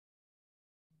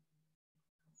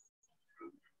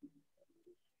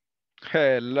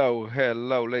Hello,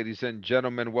 hello, ladies and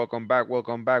gentlemen. Welcome back,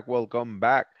 welcome back, welcome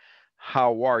back.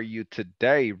 How are you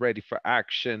today? Ready for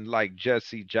action like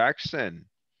Jesse Jackson?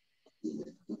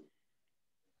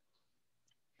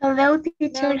 Hello,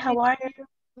 teacher. How are you?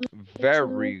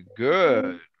 Very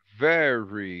good,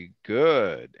 very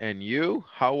good. And you,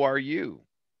 how are you?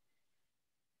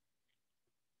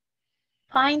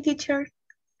 Fine, teacher.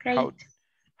 How Great.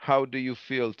 how do you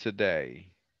feel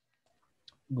today?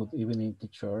 Good evening,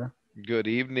 teacher. Good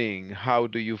evening. How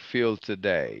do you feel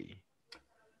today?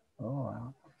 Oh, I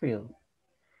feel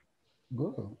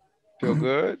good. Feel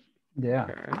good? Yeah.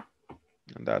 Okay.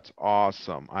 That's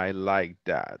awesome. I like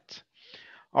that.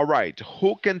 All right.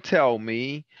 Who can tell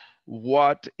me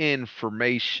what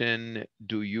information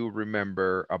do you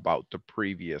remember about the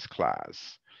previous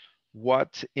class?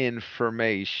 What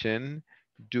information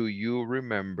do you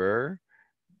remember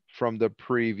from the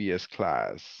previous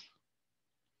class?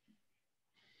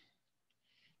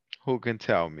 Who can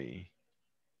tell me?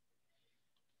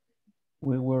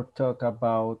 We will talk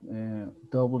about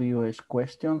WH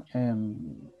question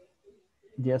and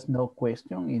yes, no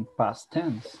question in past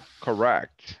tense.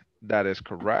 Correct. That is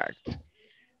correct.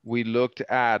 We looked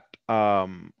at,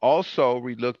 also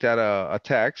we looked at a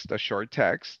text, a short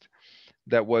text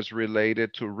that was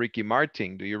related to Ricky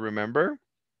Martin. Do you remember?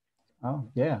 Oh,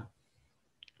 yeah.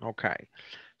 Okay.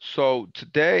 So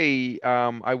today,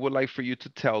 I would like for you to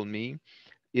tell me,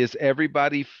 is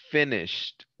everybody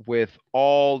finished with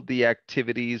all the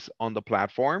activities on the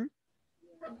platform?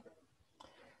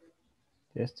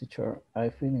 Yes, teacher. I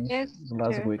finished Yes,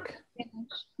 last teacher. week.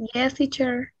 Finish. Yes,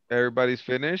 teacher. Everybody's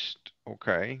finished?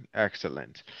 Okay,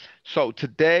 excellent. So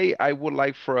today I would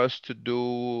like for us to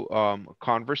do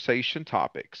conversation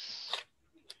topics,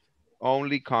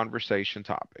 only conversation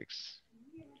topics,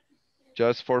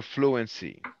 just for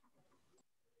fluency.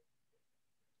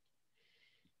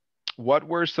 What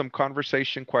were some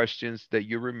conversation questions that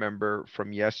you remember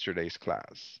from yesterday's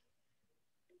class?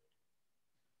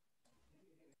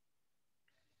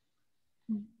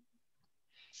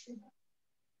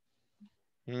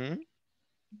 Hmm?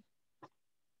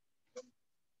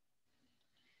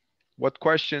 What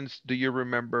questions do you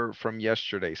remember from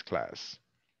yesterday's class?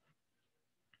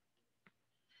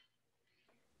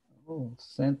 Oh,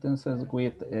 sentences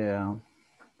with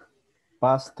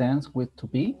past tense with to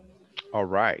be. All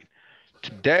right.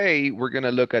 Today, we're going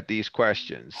to look at these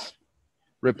questions.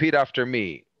 Repeat after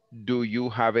me. Do you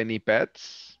have any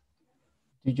pets?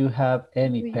 Do you have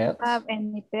any Do you pets? have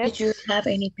any Did you pets? have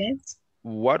any pets?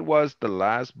 What was the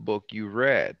last book you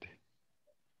read?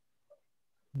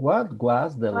 What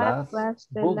was the What last was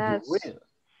the book you last read?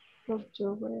 book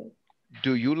you read?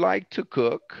 Do you like to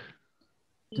cook?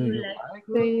 Do you like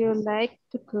Do you like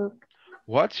to cook?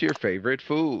 What's your favorite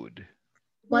food?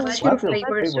 What's your what's your favorite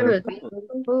What's your favorite food? food?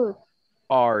 favorite food?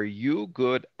 Are you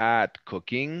good at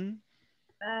cooking?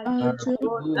 Are Are you you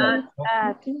good at good cooking?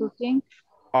 at cooking?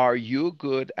 Are you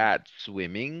good at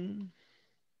swimming?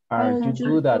 Are you Are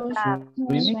good at you good at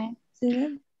swimming?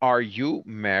 swimming? Are you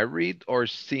married or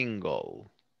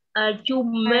single? Are you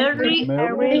Are Are you you married? married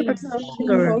married? Favorite or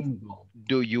singer. single?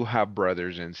 Do you have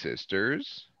brothers and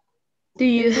sisters? Do Do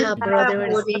you you have Do you Have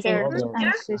brothers have brothers and brothers brothers and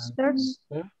and sisters? and sisters?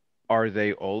 sisters? Are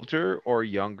they older or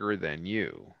younger than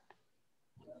you?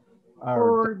 Are they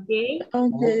or they Are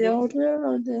they older older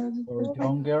or they or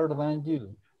younger than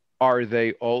you? Are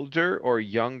they older or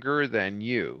younger than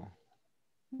you?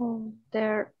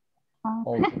 they're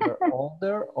Older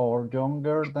or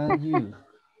younger than you?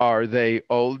 Are they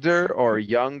older or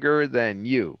younger than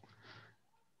you?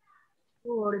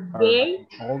 or Are they they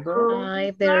older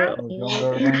Either older or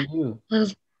younger older. than you?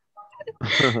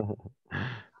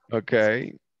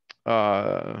 Okay.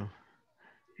 Uh,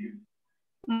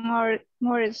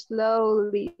 more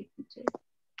slowly.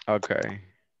 okay.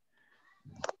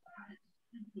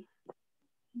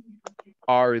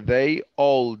 Are they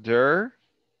older?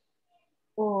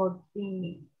 or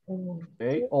the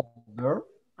They older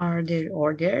Are they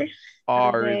older?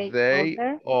 Are Are they they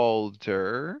older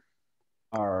older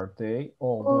are they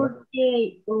older or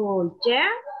they older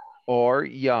or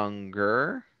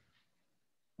younger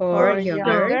Or or younger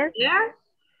younger younger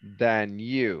than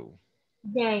you?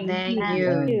 than than you. than you?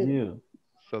 than you? you?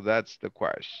 So that's the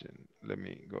question. Let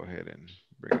me go ahead and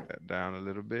bring that down a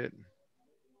little bit.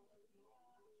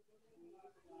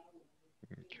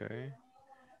 Okay.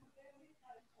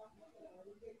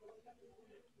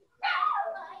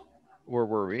 Where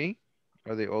were we?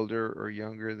 Are they older or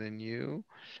younger than you?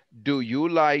 Do you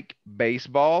like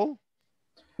baseball?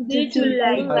 Did Do you Do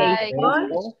like you Like like baseball?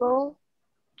 baseball? baseball?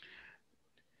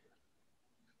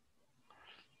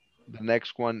 The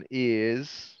next one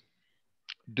is,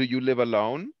 do you live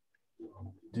alone?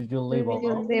 Do you live Do you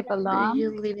alone? live Do alone?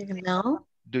 you live in alone?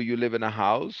 Do you live in a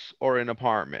house or an Do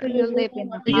apartment? you live in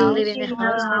Do a you live house in a or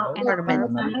house or House apartment? or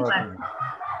an apartment? apartment?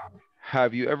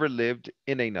 Have you ever lived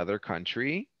in another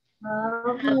country?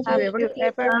 Have Have you ever you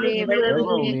ever lived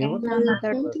Ever in lived in another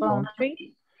another country?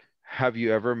 country? Have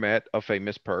you ever met a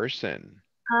famous person?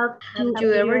 Have Have you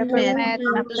you ever ever met met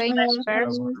a famous Ever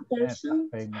person? met a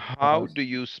famous How do person?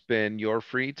 you spend your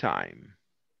free time?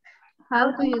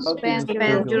 How do you How do you spend your spend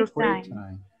spend your your free free free time?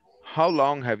 time? How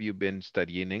long have you been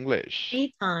studying English?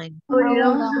 time? How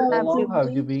long How have you long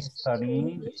have you been? been studying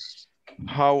English?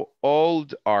 How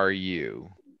old are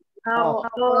you? How How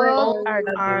old old are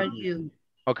are Are you? you? you?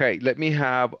 Okay, let me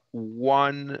have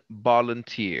one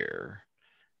volunteer.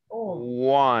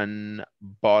 One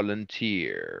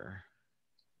volunteer.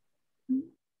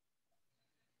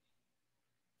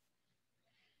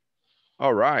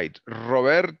 All right,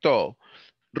 Roberto.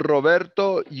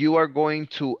 Roberto, you are going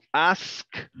to ask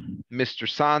Mr.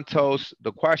 Santos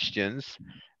the questions,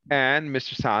 and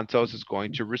Mr. Santos is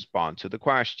going to respond to the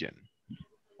question.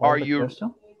 All Are the you?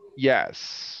 question?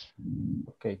 Yes.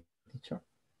 Okay, teacher.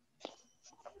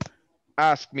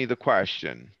 Ask me the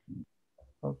question.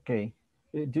 Okay.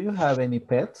 Do you have any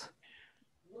pets?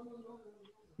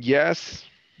 Yes,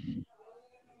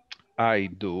 I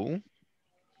do.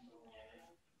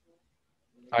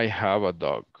 I have a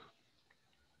dog.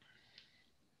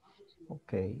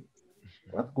 Okay.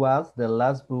 What was the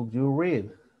last book you read?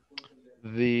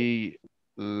 The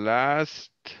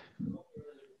last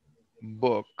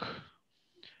book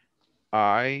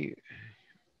I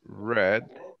read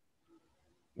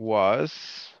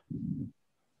was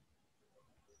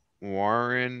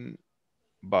Warren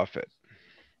Buffett.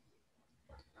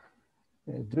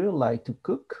 Do you like to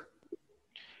cook?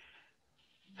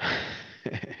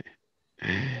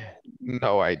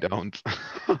 No, I don't.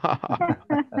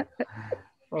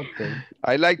 Okay.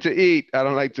 I like to eat. I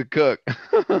don't like to cook.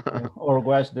 Or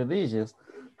wash the dishes?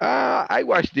 I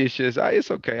wash dishes.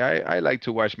 It's okay. I like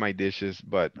to wash my dishes,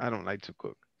 but I don't like to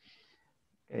cook.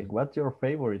 Okay. What's your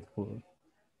favorite food?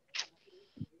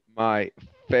 My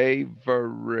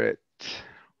favorite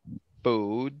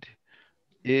food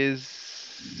is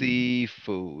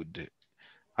seafood.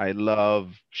 I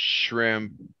love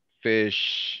shrimp,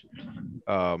 fish,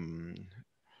 um,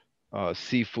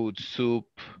 seafood soup,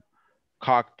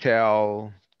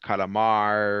 cocktail,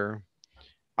 calamar.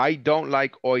 I don't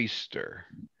like oyster,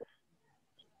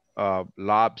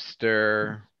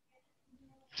 lobster.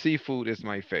 Seafood is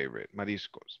my favorite,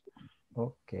 mariscos.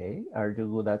 Okay. Are you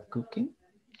good at cooking?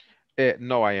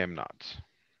 No, I am not.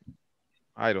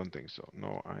 I don't think so.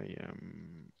 No, I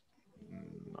am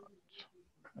not.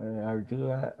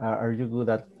 Are you good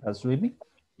at swimming?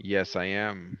 Yes, I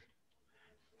am.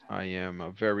 I am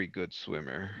a very good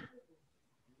swimmer.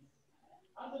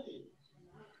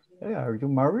 Are you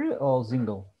married or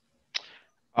single?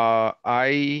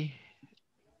 I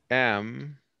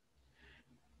am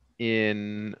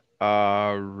in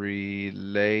a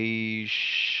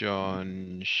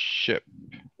relationship.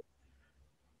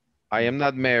 I am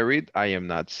not married. I am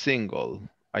not single.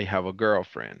 I have a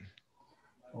girlfriend.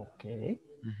 Okay.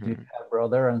 Do you Mhm. have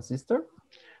brother and sister?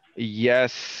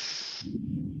 Yes,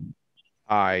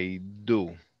 I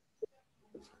do.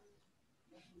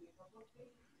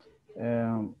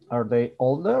 Are they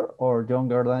older or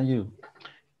younger than you?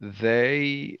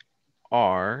 They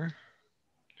are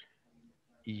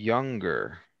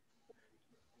younger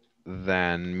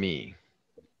than me.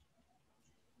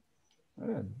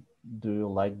 Uh, do you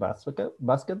like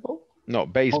basketball? No,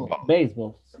 Oh, baseball.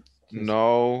 baseball. Excuse me.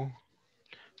 No,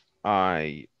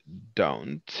 I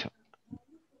don't.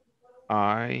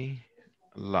 I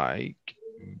like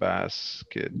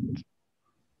basketball.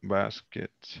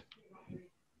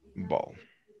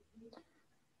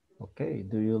 Okay.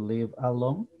 Do you live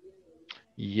alone?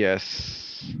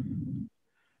 Yes,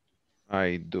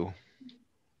 I do.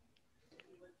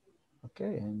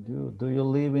 Okay. And do you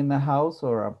live in a house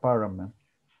or apartment?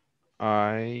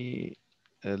 I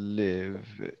live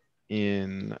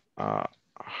in a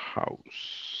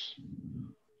house.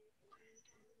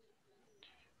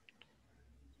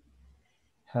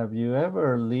 Have you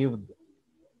ever lived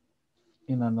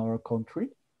in another country?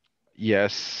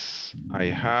 Yes, I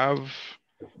have.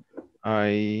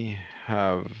 I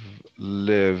have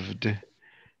lived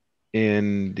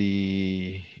in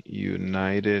the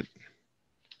United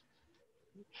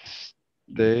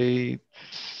States,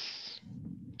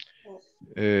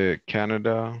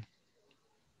 Canada,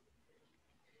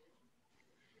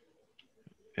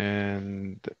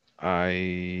 and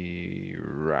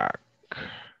Iraq.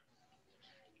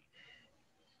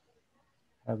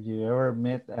 Have you ever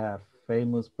met a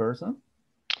famous person?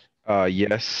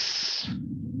 Yes,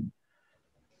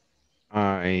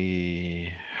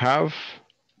 I have.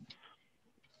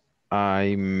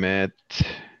 I met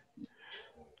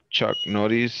Chuck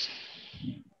Norris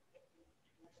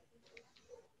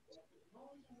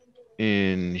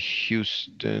in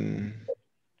Houston,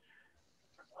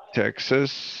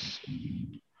 Texas,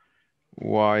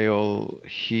 while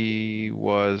he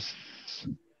was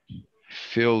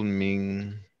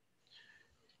filming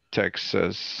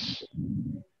Texas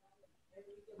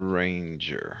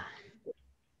Ranger.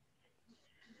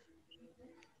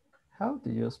 How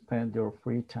do you spend your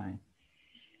free time?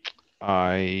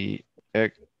 I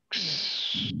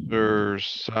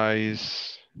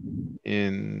exercise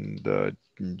in the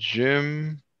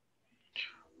gym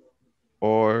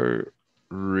or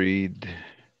read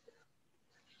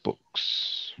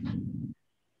books.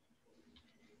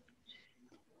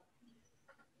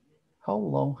 How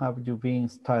long have you been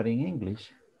studying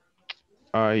English?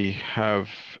 I have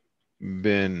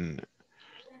been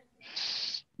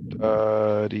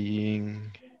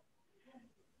studying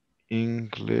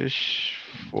English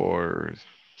for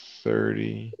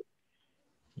 30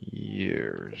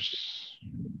 years.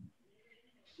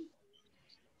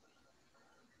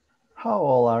 How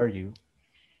old are you?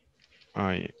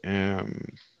 I am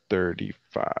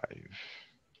 35.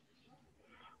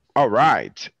 All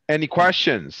right. Any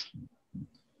questions?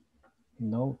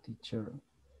 No, teacher.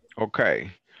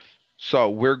 Okay. So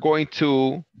we're going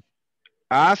to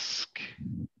ask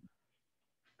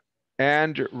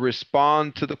and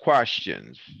respond to the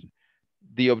questions.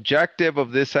 The objective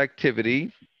of this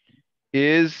activity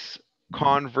is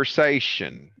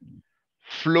conversation,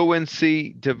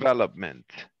 fluency development,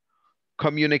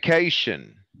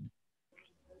 communication.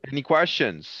 Any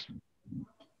questions?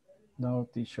 No,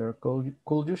 teacher.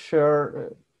 Could you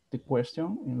share the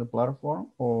question in the platform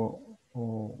or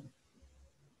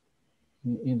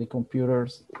in the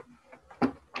computer's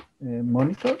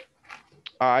monitor?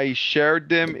 I shared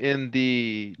them in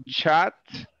the chat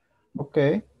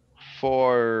Okay.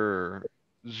 for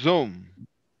Zoom.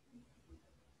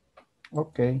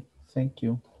 Okay. Thank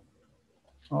you.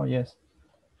 Oh, yes.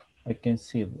 I can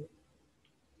see it.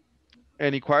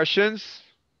 Any questions?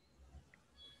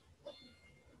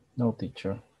 No,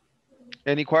 teacher.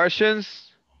 Any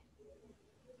questions?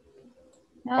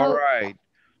 All No. right.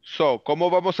 So, ¿cómo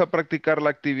vamos a practicar la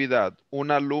actividad?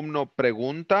 Un alumno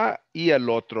pregunta y el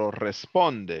otro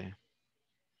responde.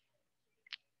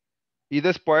 Y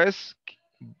después,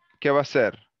 ¿qué va a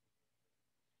hacer?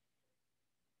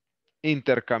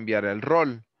 Intercambiar el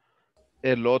rol.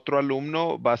 El otro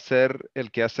alumno va a ser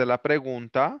el que hace la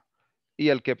pregunta y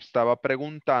el que estaba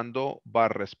preguntando va a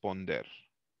responder.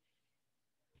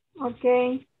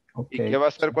 Okay. ¿Y qué Okay. va a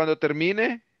hacer cuando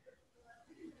termine?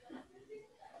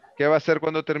 ¿Qué va a hacer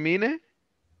cuando termine?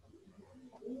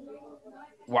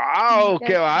 ¡Wow!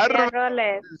 ¡Qué bárbaro! Intercambiar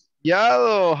roles.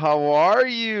 Yado, how are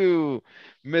you?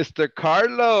 Mr.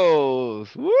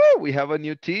 Carlos. Woo, we have a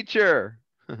new teacher.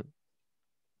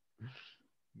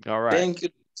 All right. Thank you.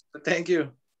 Thank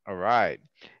you. All right.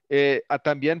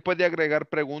 También puede agregar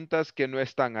preguntas que no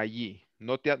están allí.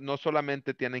 No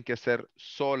solamente tienen que ser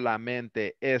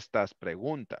solamente estas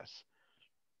preguntas.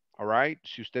 All right.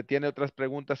 Si usted tiene otras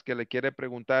preguntas que le quiere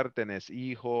preguntar, tenés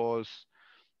hijos,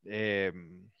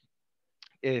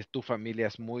 tu familia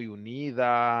es muy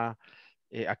unida,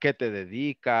 a qué te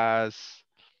dedicas,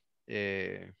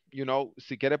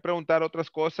 si quiere preguntar otras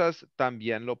cosas,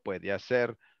 también lo puede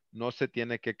hacer. No se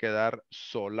tiene que quedar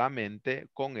solamente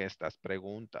con estas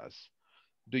preguntas.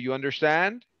 Do you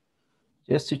understand?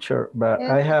 Yes, teacher. But Yes.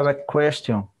 I have a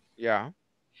question. Yeah.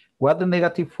 What the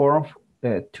negative form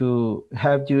to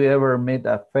have you ever met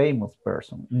a famous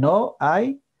person? No,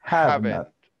 I have Haven't.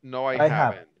 not. No, I I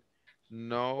have. haven't.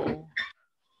 No,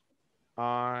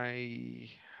 I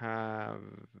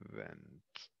haven't.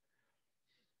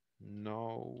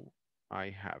 No, I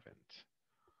haven't.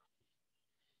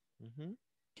 Mhm.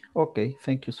 Okay,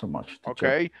 thank you so much, teacher.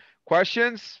 Okay.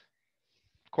 Questions?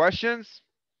 Questions?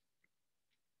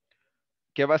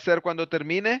 ¿Qué va a hacer cuando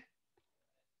termine?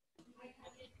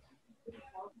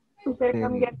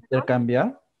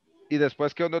 Intercambiar. Y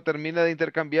después que cuando termine de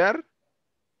intercambiar,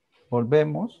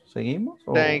 Volvemos, seguimos.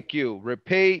 thank you.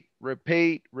 Repeat,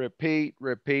 repeat, repeat,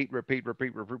 repeat, repeat, repeat,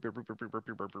 repeat, repeat,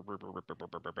 repeat,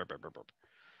 repeat, repeat.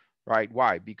 Right?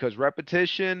 Why? Because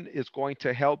repetition is going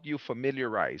to help you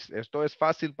familiarize. Esto es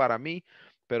fácil para mí,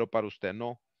 pero para usted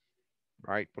no.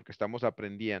 Right? Porque estamos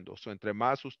aprendiendo. So, entre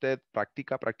más usted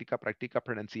practica, practica, practica,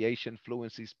 pronunciation,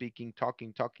 fluency, speaking,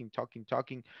 talking.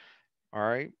 All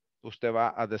right? usted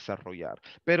va a desarrollar.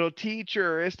 Pero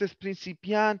teacher, este es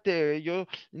principiante,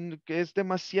 que es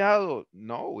demasiado.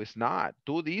 No, it's not.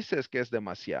 Tú dices que es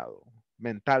demasiado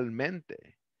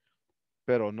mentalmente,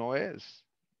 pero no es.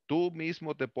 Tú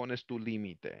mismo te pones tu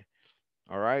límite.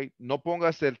 All right. No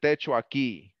pongas el techo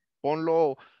aquí.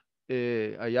 Ponlo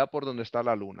allá por donde está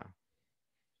la luna.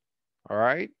 All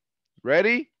right.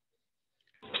 Ready?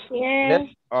 Yes,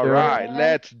 Yes. All sure. right.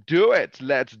 Let's do it.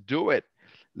 Let's do it.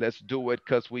 Let's do it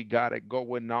because we got it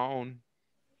going on.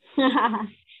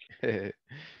 Me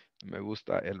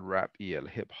gusta el rap y el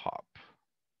hip hop.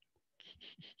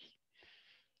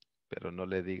 Pero no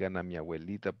le digan a mi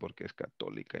abuelita porque es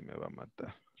católica y me va a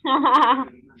matar.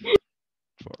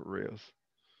 For reals.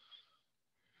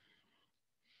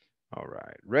 All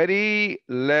right. Ready?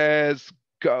 Let's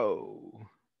go.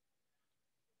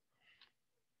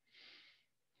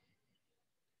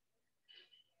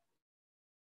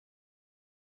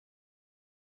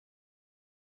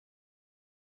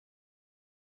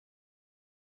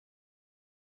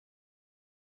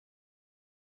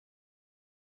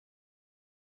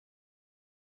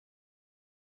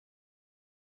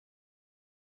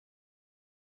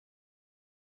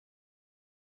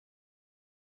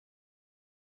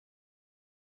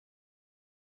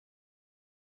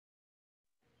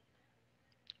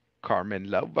 Carmen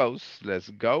Lovos. Let's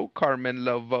go, Carmen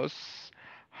Lovos.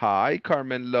 Hi,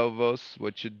 Carmen Lovos.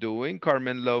 What you doing,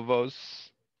 Carmen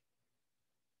Lovos?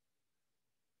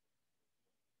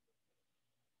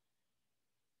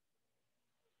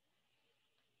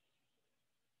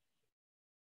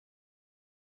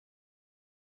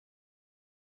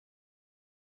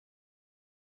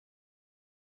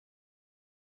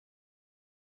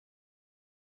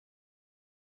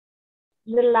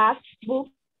 The last book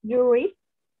you read?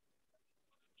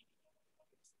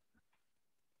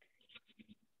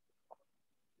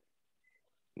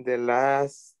 The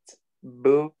last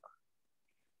book.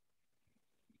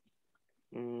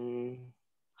 mm,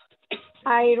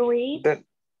 I read.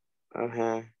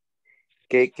 Ajá.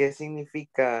 ¿Qué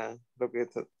significa lo que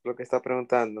está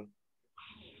preguntando?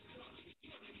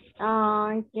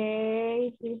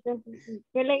 ¿Qué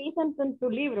leíste en tu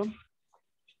libro?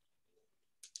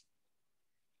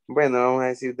 Bueno, vamos a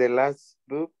decir the last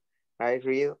book I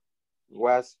read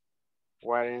was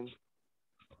Warren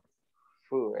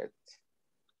Buffett.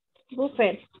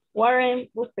 Warren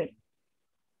Buffett.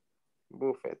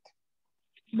 Buffett.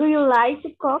 Do you like to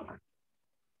cook?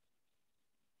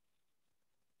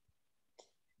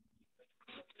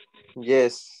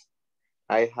 Yes,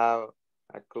 I have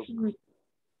a cook.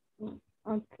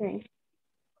 Okay.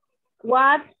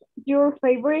 What's your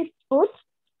favorite food?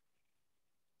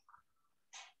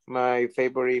 My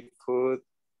favorite food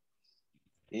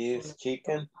is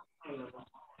chicken.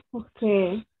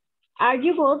 Okay. Are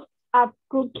you good at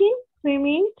cooking,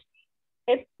 swimming,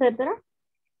 etc.?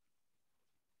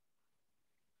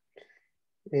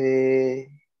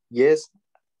 Yes,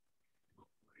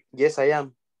 yes I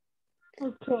am. Y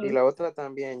Okay. la otra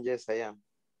también, yes I am.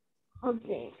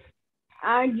 Okay.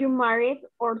 Are you married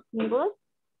or single?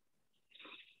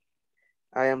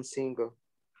 I am single.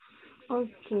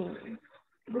 Okay.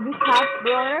 Do you have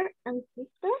brother and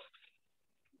sister?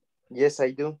 Yes,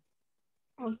 I do.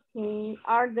 Okay.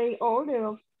 Are they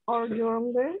older or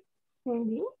younger than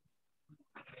you?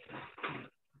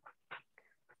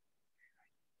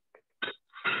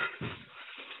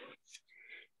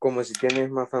 Como si tienes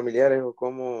más familiares o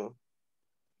como...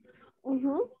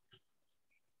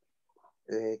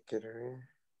 quiero ver.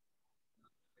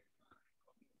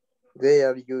 They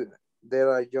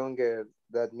are younger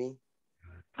than me.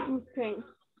 Okay.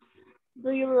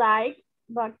 Do you like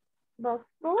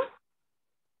basketball?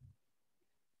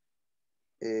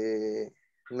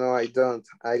 No, I don't.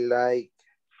 I like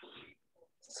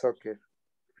soccer.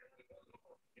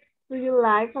 Do you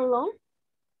live alone?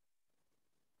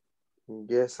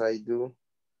 Yes, I do.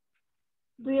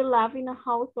 Do you live in a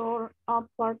house or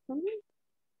apartment?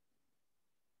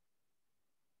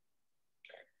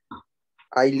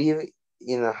 I live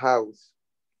in a house.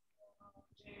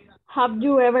 Have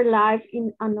you ever lived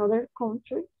in another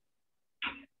country?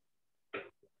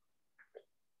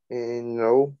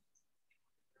 No.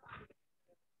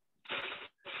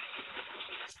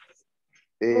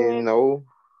 No.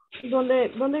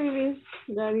 ¿Dónde vivís?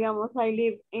 Ya digamos, I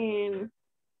live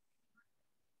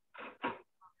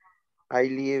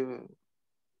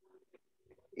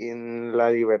in La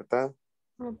Libertad.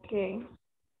 Okay.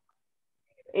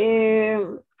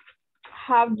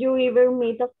 Have you ever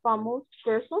met a famous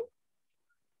person?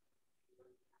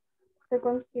 ¿Te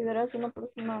consideras una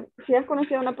persona? ¿Si has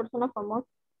conocido a una persona famosa?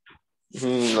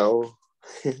 No.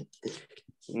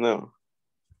 No.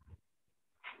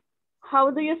 How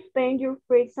do you spend your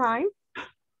free time?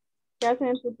 ¿Qué haces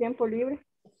en tu tiempo libre?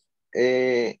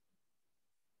 I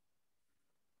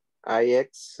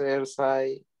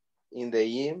exercise in the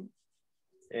gym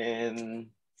and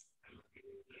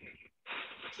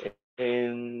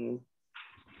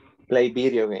play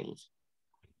video games.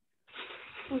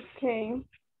 Okay.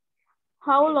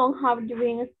 How long have you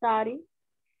been studying?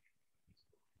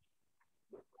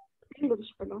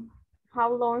 English, perdón.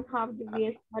 How long have you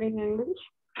been studying English?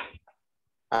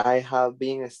 I have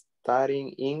been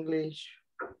studying English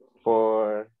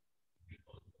for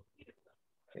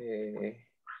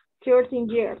 13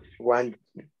 years. one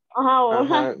Oh,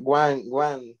 one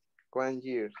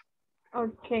year.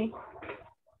 okay.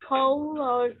 How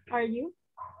old are you?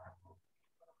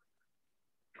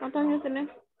 ¿Cuántos años tenés?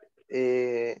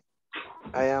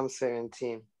 I am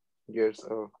 17 years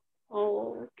old.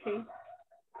 Oh, okay.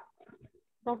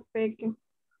 Perfecto.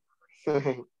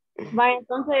 Vaya,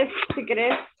 entonces, si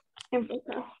querés,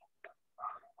 empezar.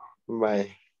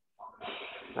 Bye.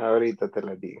 Ahorita te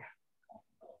la digo.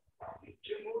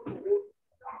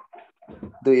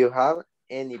 Do you have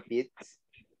any pets?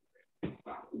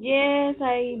 Yes,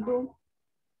 I do.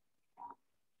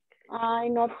 I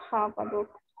not have a dog.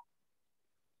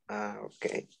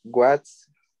 Okay. What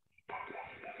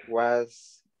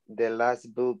was the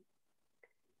last book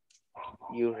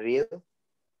you read?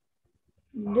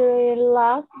 The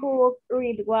last book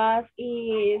read was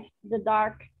is The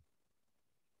Dark.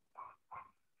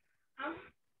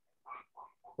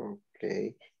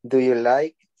 Okay. Do you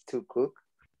like to cook?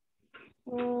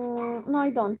 No,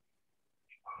 I don't.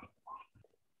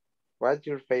 What's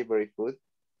your favorite food?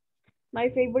 My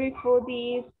favorite food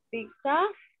is pizza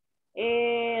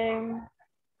and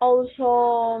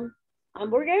also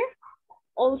hamburger,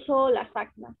 also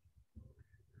lasagna.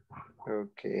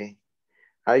 Okay.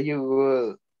 Are you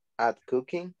good at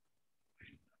cooking?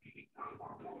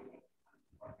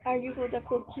 Are you good at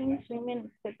cooking,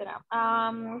 swimming, etc.?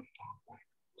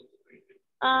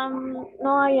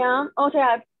 No, I am. O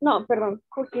sea, no, perdón.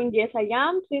 Cooking, yes, I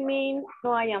am. Swimming,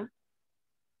 no, I am.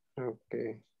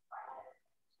 Okay.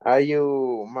 Are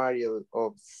you married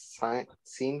or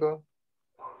single?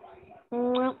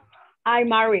 I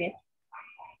married.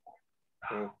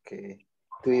 Okay.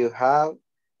 Do you have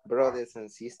brothers and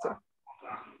sisters?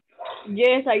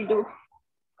 Yes, I do.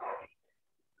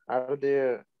 Are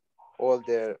they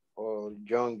older or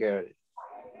younger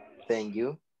than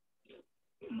you?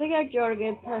 They are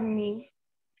younger than me.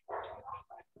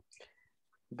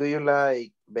 Do you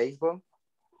like baseball?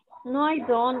 No, I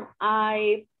don't.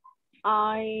 I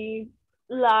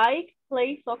like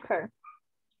play soccer.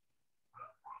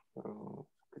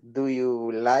 Do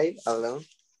you live alone?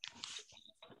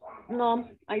 No,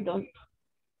 I don't.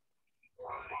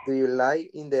 Do you live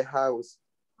in the house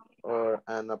or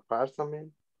an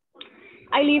apartment?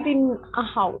 I live in a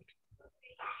house.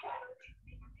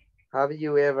 Have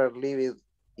you ever lived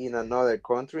in another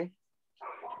country?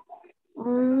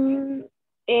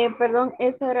 Perdón,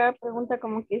 esa era la pregunta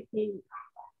como que si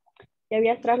te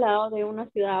habías trasladado de una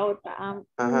ciudad a otra.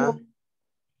 Uh-huh.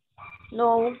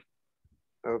 No,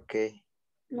 Okay.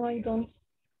 no, I don't.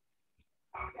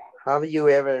 Have you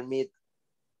ever met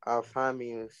a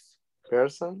famous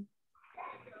person?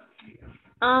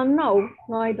 No,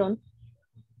 I don't.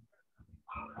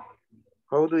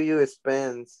 How do you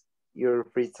spend your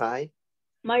free time?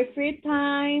 My free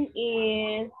time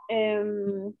is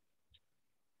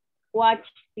watch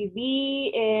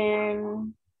TV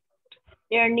and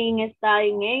learning,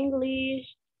 studying English.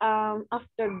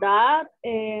 After that,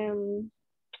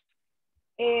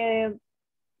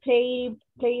 play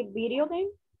video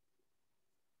games.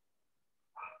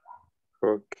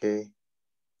 Okay.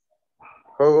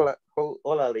 How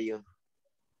old are you?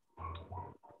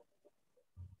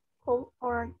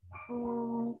 Or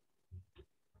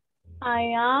I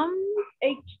am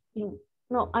 18.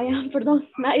 No, I am, perdón,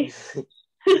 nice.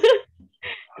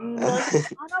 No,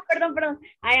 perdón.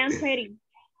 I am 30.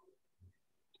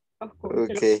 Of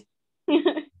course. Okay.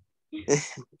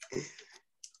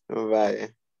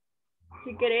 Vale.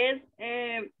 Si querés,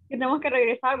 tenemos que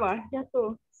regresar, va. Ya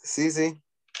tú. Sí.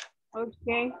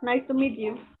 Okay, nice to meet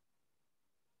you.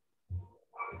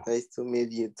 Nice to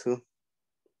meet you too.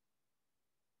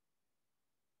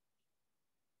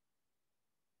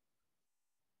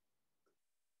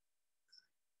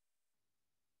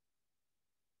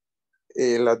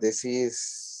 Las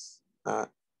decís.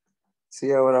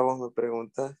 Sí, ahora vos me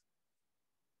preguntas.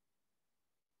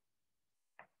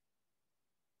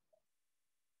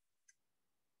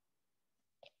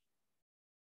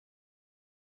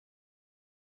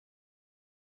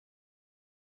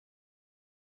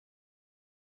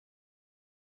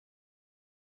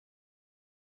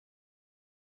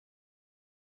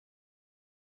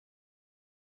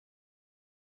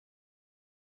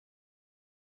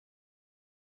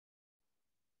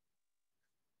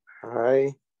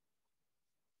 Hi.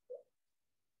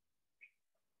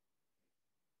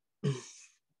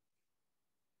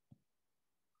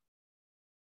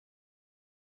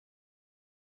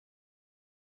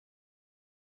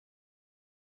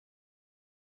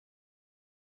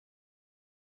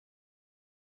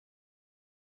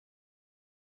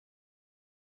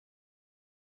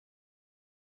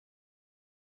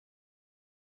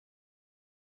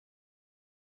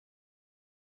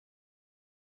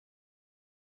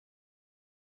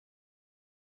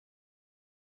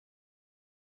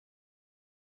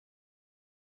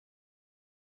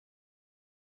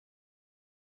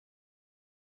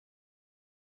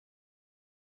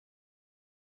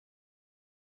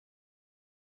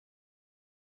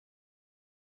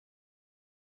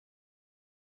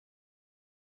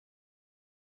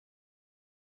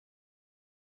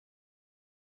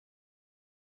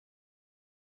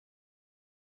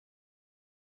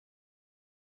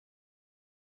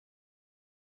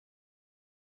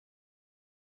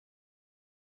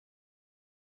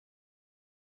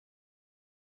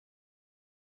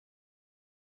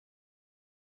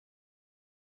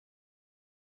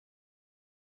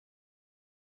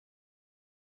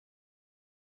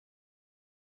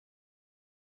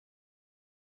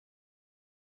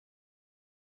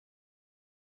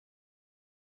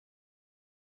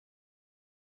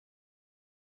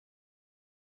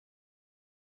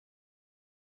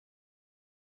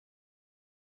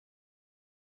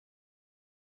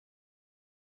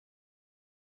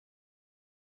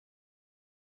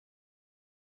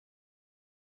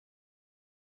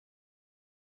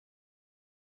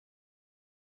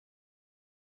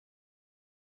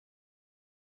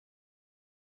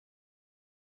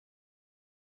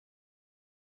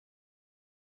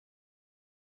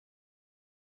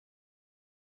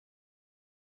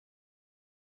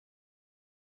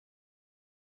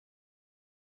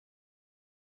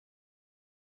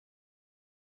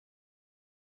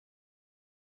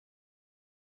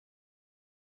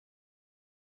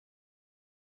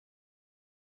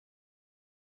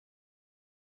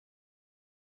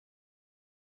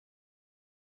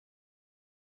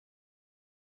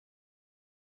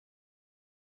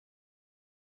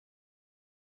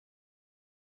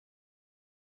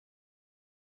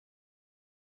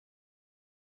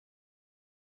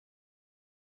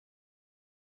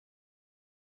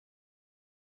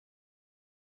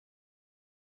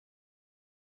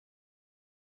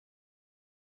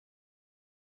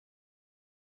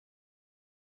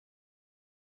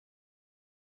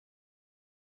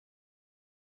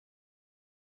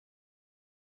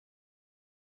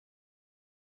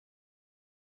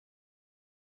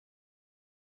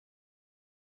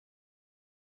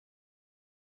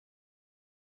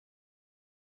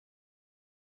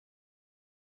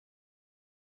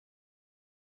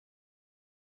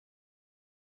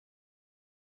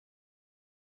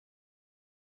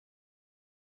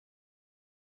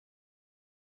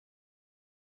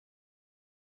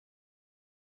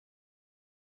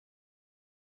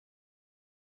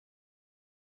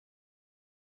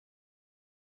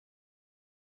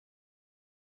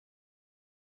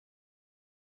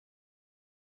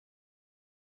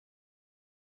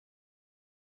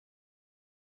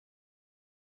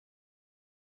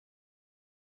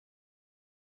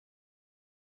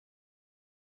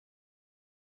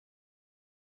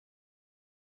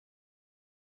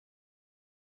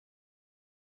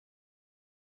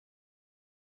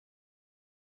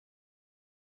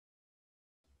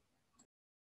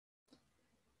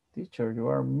 Teacher, you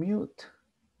are mute.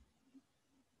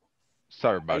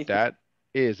 Sorry I about that.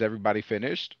 Is everybody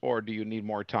finished or do you need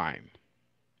more time?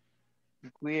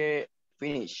 we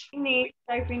finish.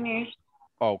 I finished.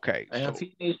 Okay, I have so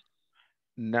finished.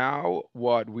 now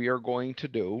what we are going to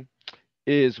do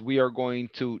is we are going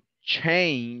to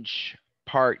change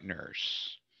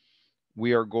partners.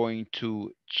 We are going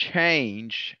to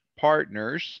change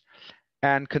partners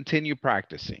and continue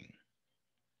practicing.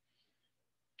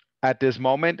 At this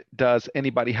moment, does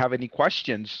anybody have any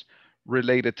questions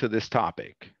related to this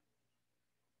topic?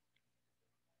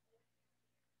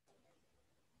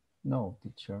 No,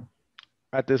 teacher.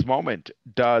 At this moment,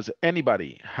 does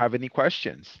anybody have any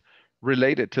questions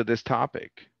related to this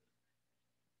topic?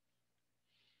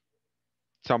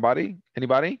 Somebody?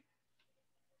 Anybody?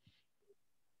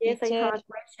 Yes, I Teacher, have a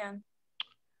question.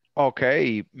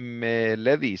 Okay,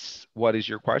 Meledis, what is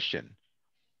your question?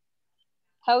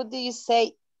 how do you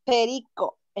say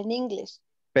perico in English?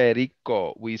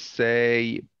 Perico, we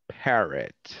say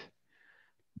parrot.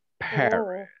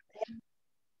 Parrot, Oh,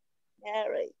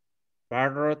 Mary.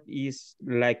 Parrot is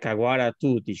like aguara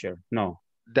too, teacher. No.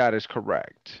 that is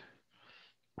correct.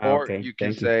 Ah, Or okay, you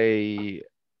can thank you. say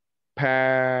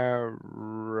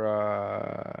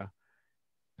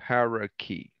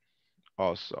Parakeet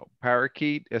also.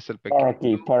 Parakeet es el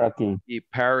Parakeet, pequeño parakeet. y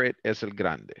parrot es el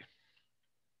grande.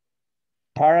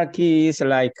 Parakeet is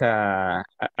like a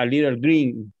little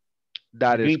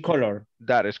That is green color.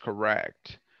 that is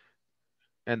correct.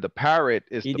 And the parrot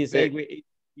is It the is big.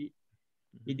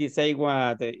 it is a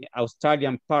what the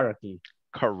Australian parakeet.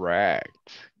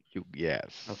 Correct.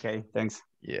 Yes. Okay, thanks.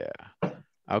 Yeah.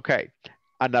 Okay.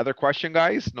 Another question,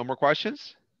 guys? No more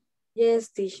questions? Yes,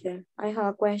 teacher. I have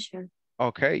a question.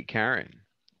 Okay, Karen.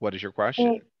 What is your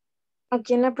question?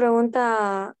 Aquí en la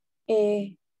pregunta,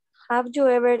 have you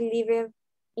ever lived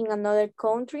in another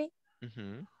country?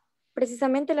 Ujú.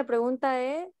 Precisamente la pregunta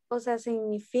es, o sea,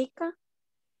 significa,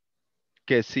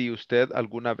 Que si usted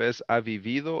alguna vez ha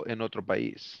vivido en otro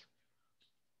país.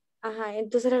 ajá,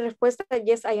 entonces la respuesta es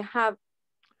yes, I have.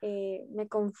 Me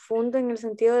confundo en el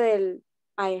sentido del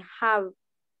I have.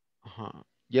 Ajá.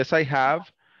 Yes, I have.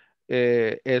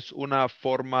 Es una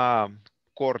forma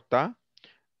corta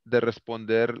de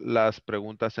responder las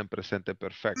preguntas en presente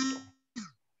perfecto.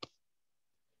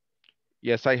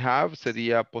 Yes, I have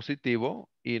sería positivo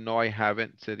y no, I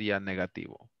haven't sería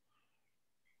negativo.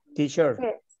 Teacher,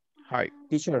 Hi.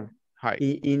 teacher. Hi.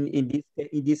 In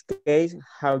this case,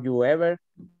 have you ever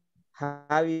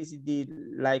have is the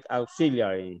like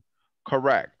auxiliary?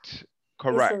 Correct.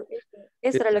 Correct.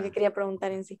 Eso era lo que quería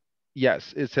preguntar en sí.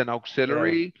 Yes, it's an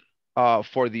auxiliary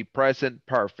for the present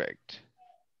perfect.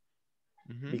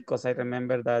 Because I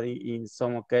remember that in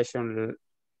some occasion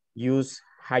use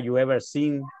have you ever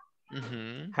seen?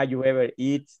 Have you ever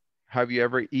eat? Have you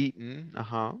ever eaten?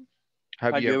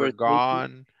 Have you ever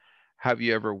gone? Have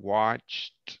you ever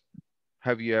watched?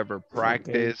 Have you ever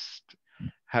practiced?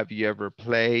 Have you ever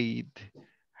played?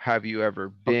 Have you ever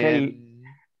been? Okay.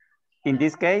 In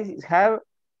this case, have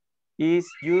is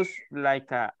used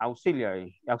like a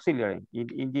auxiliary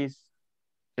in this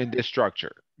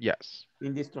structure. Yes.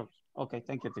 In this structure. Okay,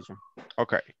 thank you, teacher.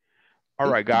 Okay.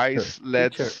 All right, guys.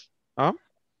 Let's.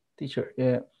 Teacher,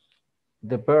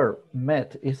 the verb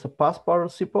met is a past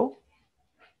participle.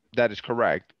 That is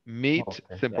correct. Meet,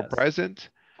 simple present.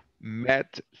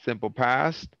 Met, simple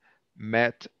past.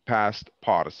 Met, past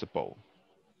participle.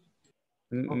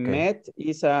 Met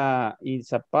is a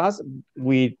past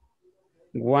with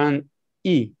one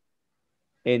E.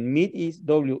 And meet is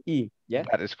W-E, yeah?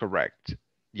 That is correct.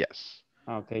 Yes.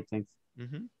 Okay, thanks.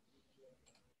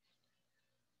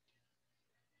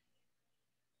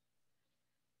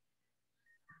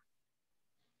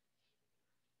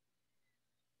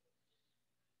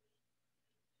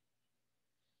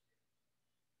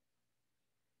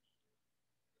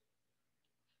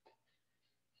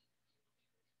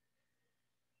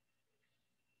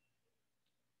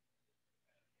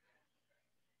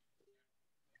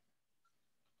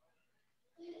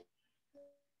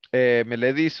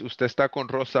 Meledis, usted está con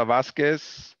Rosa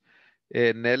Vázquez.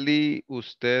 Nelly,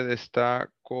 usted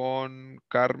está con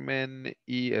Carmen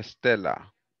y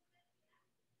Estela.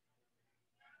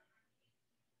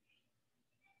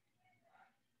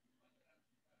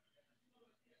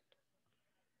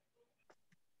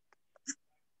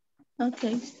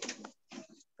 Okay.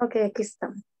 Okay, aquí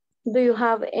está. Do you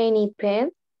have any pet?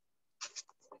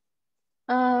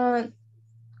 No,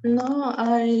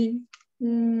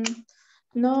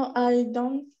 no, I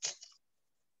don't.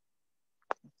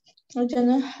 I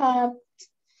don't have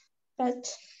pet.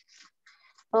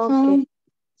 Okay.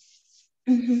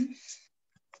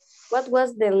 What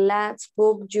was the last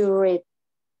book you read?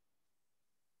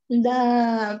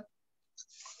 The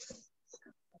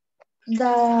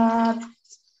last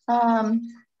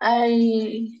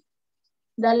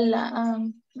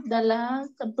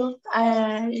book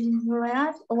I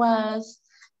read was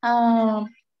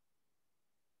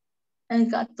El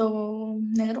gato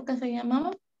negro, que se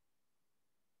llamaba.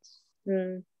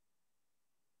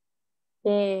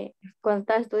 Cuando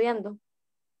estaba estudiando.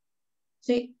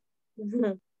 Sí.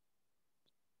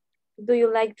 Do you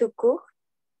like to cook?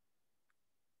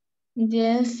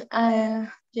 Yes, I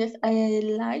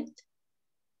liked.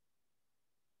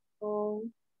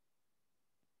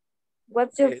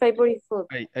 What's your favorite food?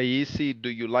 Ahí sí, do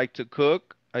you like to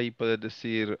cook? Ahí puedes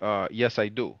decir, yes, I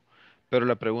do. Pero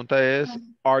la pregunta es,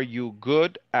 are you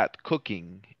good at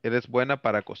cooking? ¿Eres buena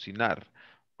para cocinar?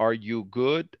 Are you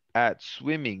good at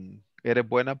swimming? ¿Eres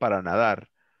buena para nadar?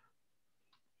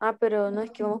 Pero no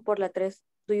es que vamos por la 3.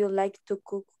 Do you like to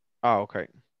cook? Okay.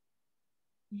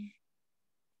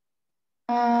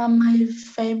 My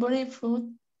favorite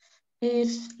food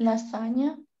is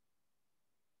lasagna.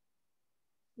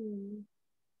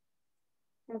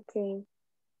 Okay.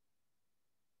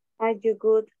 Are you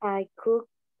good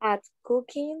at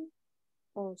cooking?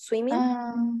 or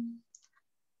swimming?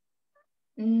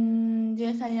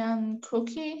 Yes, I am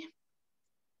cookie.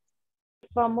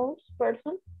 Famous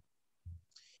person.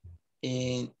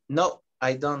 No,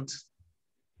 I don't.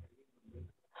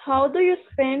 How do you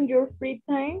spend your free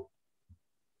time?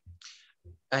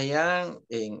 I am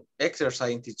in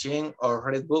exercise, teaching, or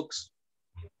read books.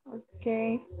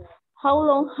 Okay. How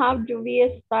long have you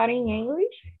been studying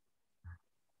English?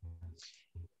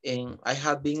 And I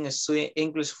have been studying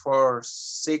English for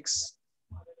 6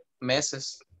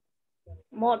 meses.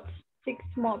 Months. 6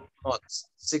 months. Months,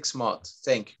 6 months.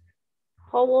 Thank you.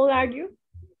 How old are you?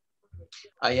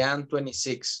 I am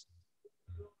 26.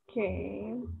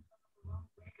 Okay.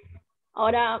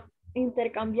 Ahora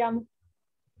intercambiamos.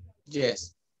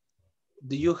 Yes.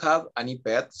 Do you have any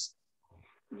pets?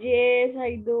 Yes,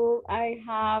 I do. I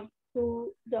have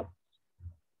 2 dogs.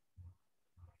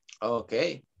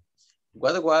 Okay.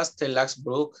 What was the last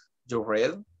book you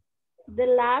read? The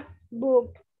last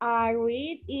book I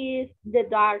read is The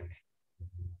Dark.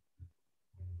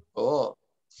 Oh,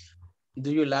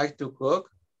 do you like to cook?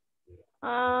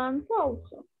 So.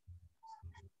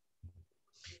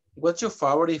 What's your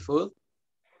favorite food?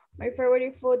 My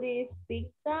favorite food is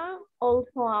pizza,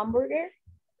 also hamburger,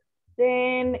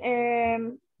 then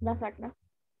lasagna.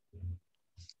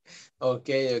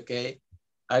 Okay, okay.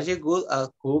 Are you good at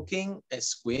cooking and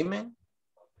swimming?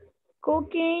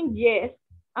 Cooking, yes,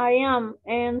 I am,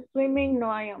 and swimming, no,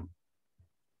 I am.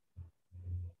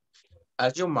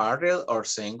 Are you married or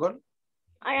single?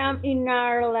 I am in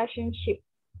a relationship.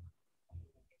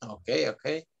 Okay,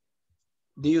 okay.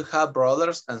 Do you have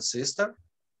brothers and sisters?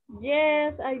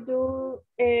 Yes, I do.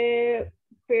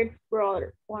 First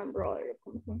brother, one brother.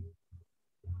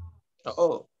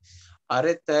 Oh,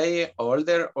 are they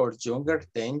older or younger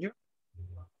than you?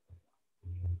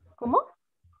 ¿Cómo?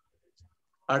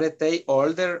 Are they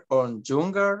older or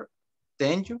younger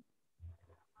than you?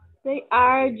 They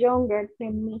are younger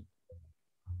than me.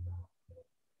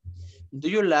 Do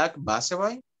you like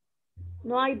basketball?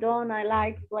 No, I don't. I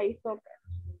like play soccer.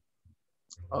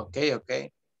 Okay,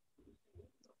 okay.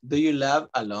 Do you live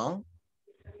alone?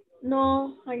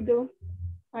 No, I do.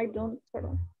 I don't.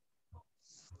 Pardon.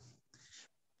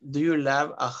 Do you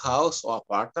live a house or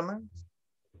apartment?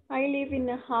 I live in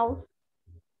a house.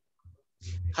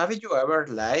 Have you ever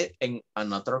lived in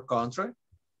another country?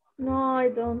 No, I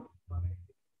don't.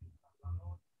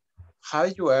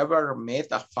 Have you ever met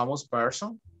a famous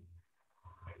person?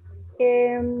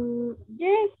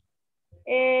 Yes.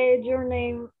 Your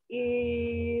name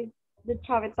is the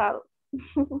Chavetado.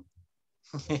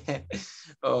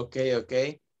 Okay,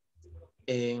 okay.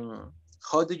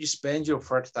 How do you spend your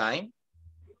free time?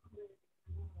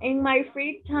 In my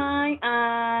free time,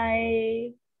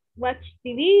 I watch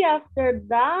TV. After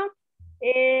that,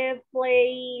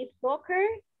 play soccer,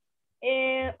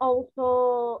 and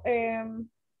also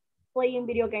playing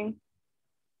video games.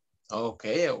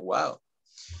 Okay, wow.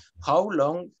 How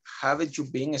long have you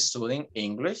been studying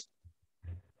English?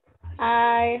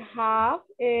 I have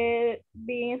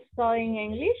been studying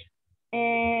English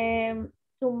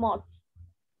 2 months.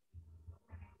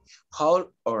 How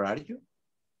old are you?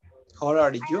 How old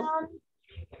are you?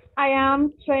 I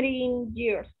am 20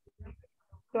 years.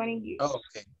 20 years. Oh,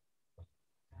 okay.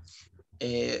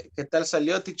 ¿Qué tal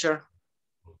salió, teacher?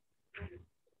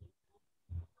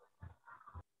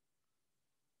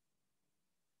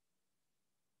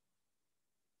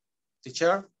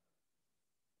 Teacher?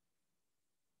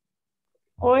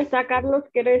 O está Carlos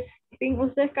Crespin.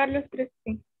 ¿Usted es Carlos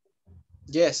Crespin?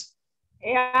 Yes.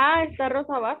 Está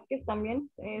Rosa Vázquez también.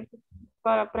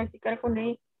 Para practicar con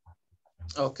ella.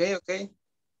 Okay, okay.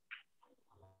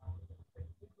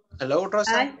 Hello,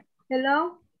 Rosa. Hi.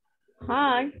 Hello.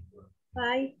 Hi.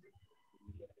 Hi.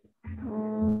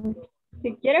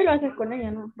 Si quieres lo haces con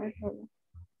ella, ¿no?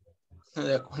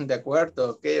 De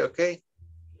acuerdo, ok, ok.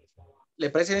 ¿Le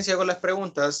parece bien si hago las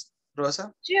preguntas,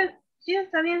 Rosa? Sí, sí,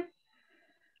 está bien.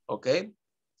 Ok.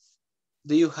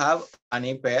 Do you have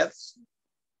any pets?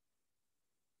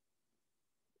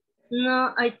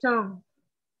 No, I don't.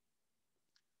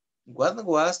 What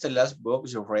was the last book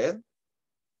you read?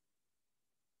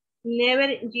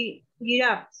 Never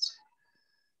giraffes.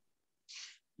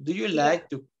 Do you like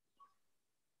to...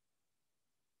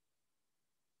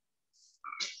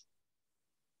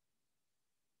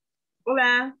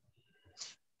 Hola.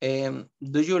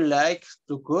 Do you like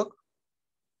to cook?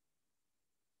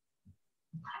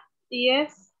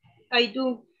 Yes, I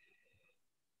do.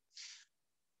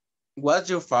 What's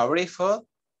your favorite food?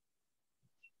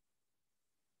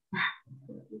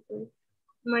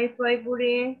 My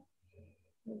favorite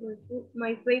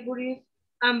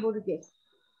hamburgers.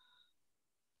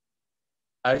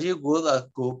 Are you good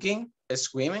at cooking,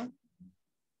 swimming?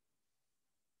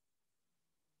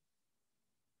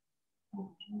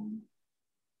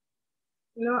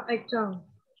 No, I don't.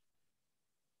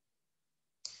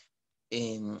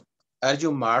 Are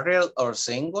you married or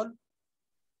single?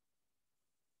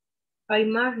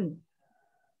 I'm married.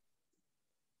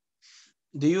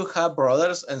 Do you have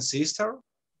brothers and sisters?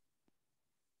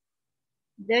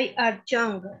 They are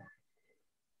younger.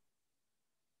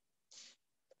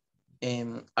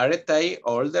 Are they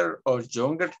older or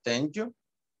younger than you?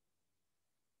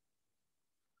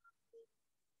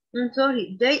 I'm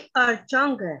sorry, they are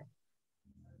younger.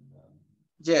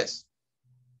 Yes.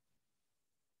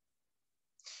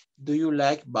 Do you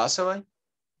like basketball?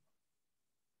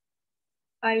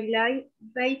 I like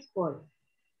baseball.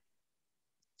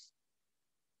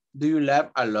 Do you live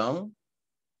alone?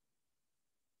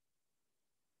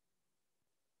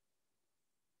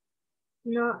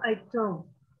 No, I don't.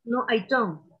 No, I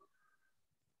don't.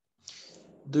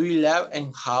 Do you live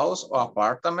in house or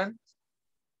apartment?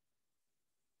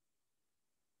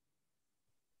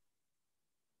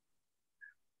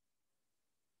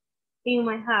 In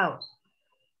my house.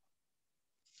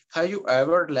 Have you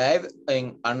ever lived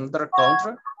in another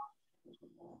country?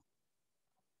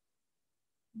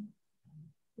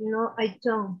 No, I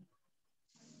don't.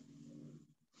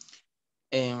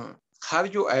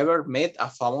 Have you ever met a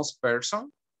famous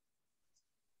person?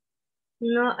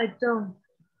 No, I don't.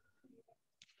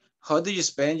 How do you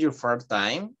spend your free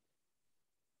time?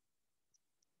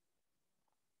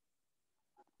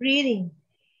 Reading.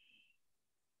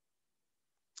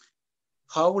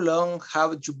 How long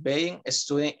have you been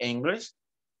studying English?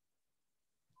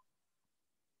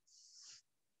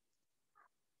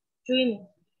 Swimming.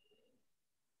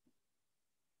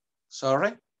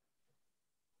 Sorry?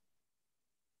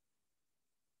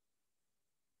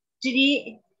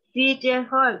 3 years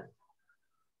old.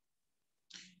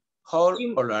 How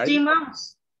old are 3 you?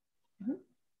 months.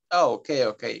 Oh, okay,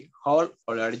 okay. How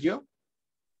old are you?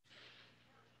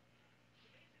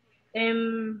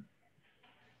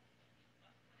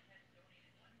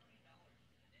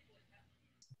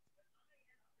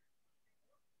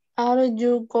 Are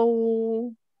you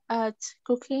go at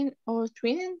cooking or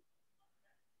training?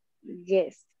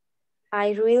 Yes,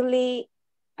 I really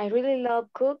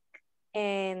love cook,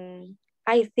 and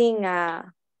I think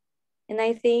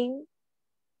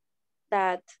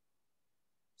that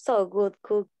so good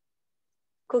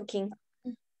cooking.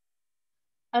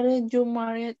 Are you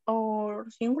married or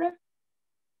single?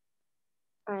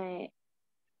 I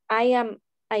am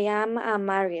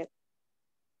married.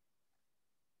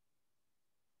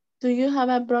 Do you have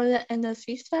a brother and a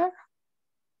sister?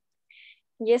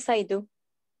 Yes, I do.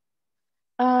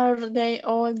 Are they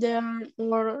older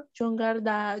or younger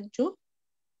than you?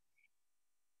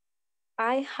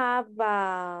 I have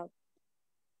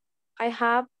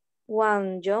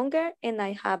one younger, and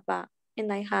I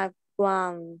have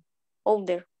one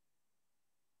older.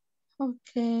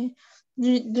 Okay.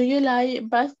 Do you like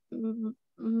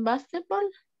basketball?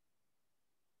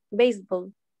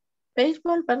 Baseball.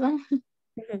 Baseball, pardon.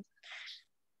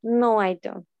 No, I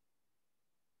don't.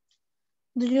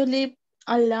 Do you live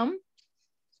alone?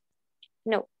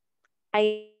 No,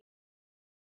 I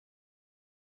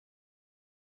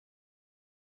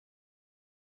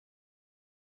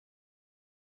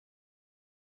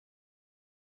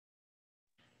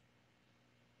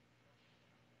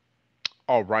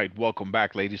All right, welcome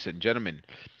back, ladies and gentlemen.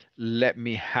 Let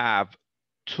me have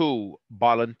 2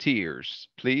 volunteers,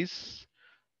 please.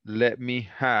 Let me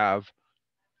have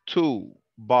 2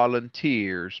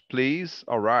 volunteers, please.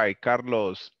 All right,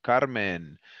 Carlos,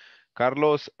 Carmen.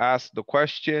 Carlos ask the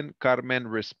question, Carmen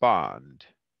respond.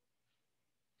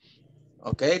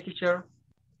 Okay, teacher.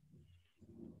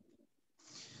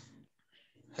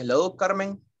 Hello,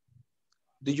 Carmen.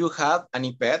 Do you have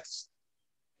any pets?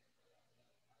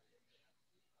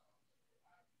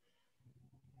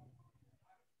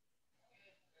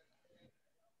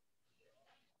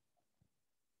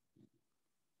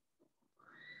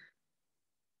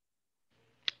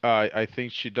 I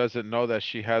think she doesn't know that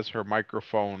she has her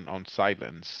microphone on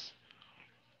silence.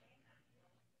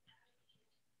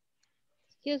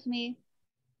 Excuse me.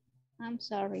 I'm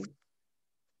sorry.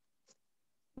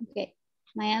 Okay.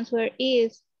 My answer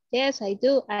is yes, I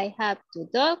do. I have 2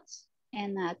 dogs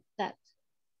and a cat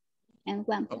and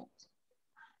 1 pet.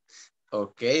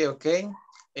 Okay, okay.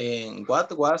 And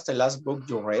what was the last book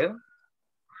you read?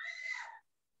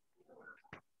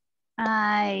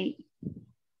 I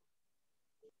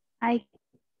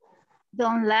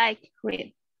don't like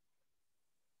read.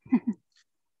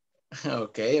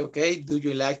 Okay, okay. Do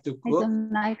you like to I cook?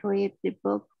 don't like read the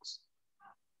books.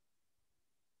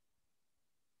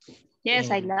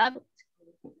 Yes, I love it.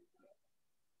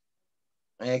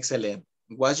 Excellent.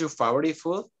 What's your favorite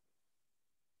food?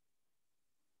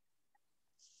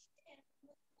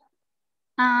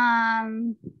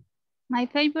 My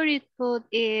favorite food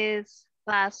is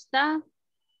pasta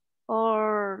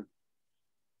or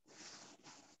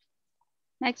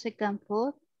Mexican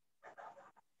food.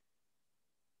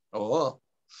 Oh,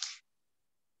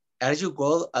 are you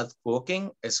good at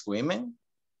cooking, swimming?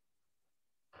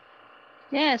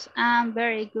 Yes, I'm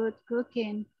very good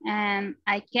cooking and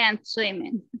I can't swim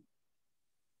in.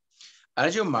 Are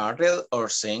you married or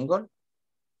single?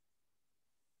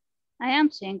 I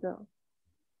am single.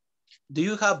 Do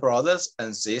you have brothers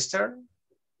and sisters?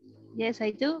 Yes,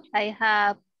 I do. I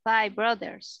have 5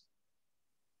 brothers.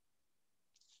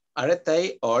 Are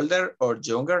they older or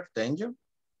younger than you?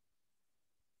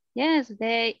 Yes,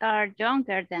 they are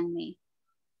younger than me.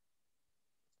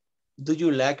 Do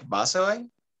you like basketball?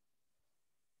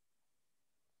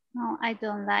 No, I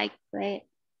don't like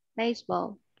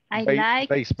baseball. I like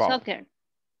baseball. soccer.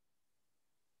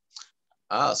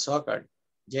 Ah, soccer.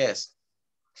 Yes.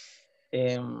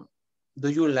 Do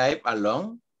you live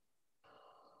alone?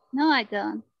 No, I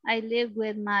don't. I live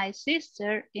with my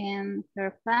sister and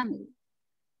her family.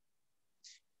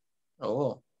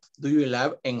 Oh, do you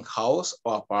live in house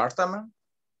or apartment?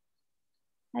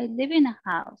 I live in a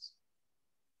house.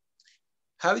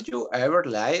 Have you ever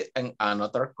lived in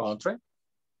another country?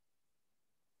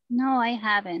 No, I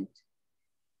haven't.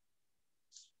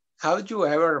 Have you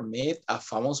ever met a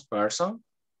famous person?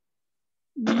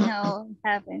 No, I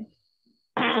haven't.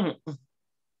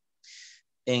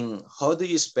 And how do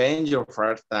you spend your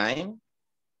free time?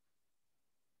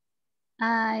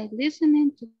 I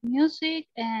listen to music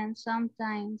and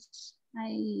sometimes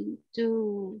I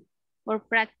do or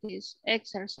practice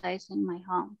exercise in my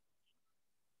home.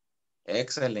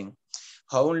 Excellent.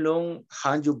 How long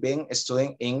have you been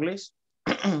studying English?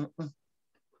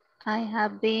 I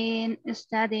have been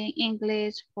studying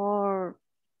English for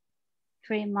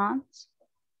 3 months.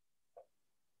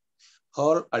 How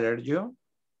old are you?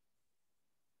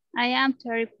 I am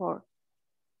 34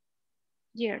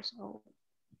 years old.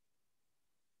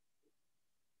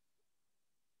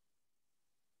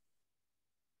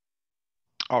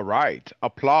 All right.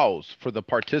 Applause for the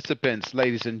participants,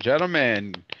 ladies and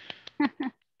gentlemen.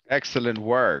 Excellent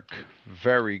work.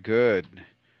 Very good.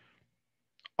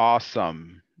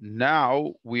 Awesome.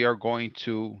 Now we are going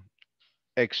to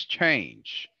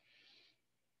exchange.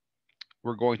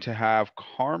 We're going to have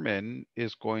Carmen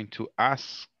is going to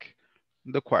ask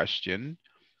the question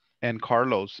and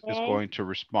Carlos is Okay. going to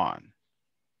respond.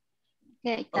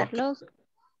 Okay, Carlos, Okay.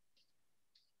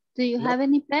 do you No. have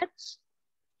any pets?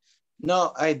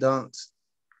 No, I don't.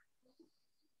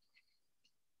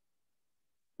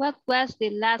 What was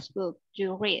the last book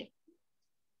you read?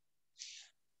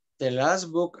 The last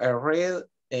book I read,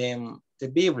 the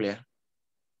Bible.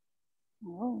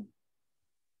 Oh.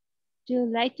 Do you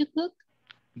like to cook?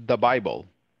 The Bible.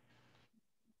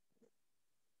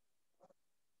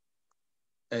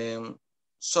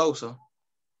 So.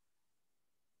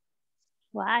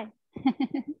 Why?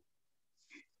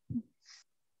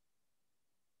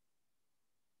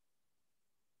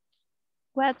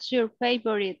 What's your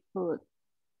favorite food?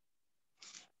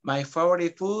 My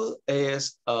favorite food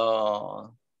is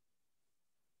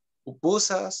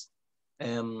pupusas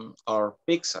or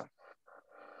pizza.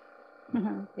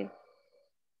 Okay.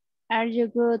 Are you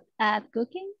good at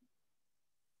cooking?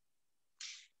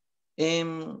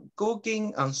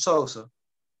 Cooking and sauce.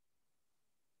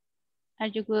 Are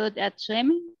you good at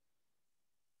swimming?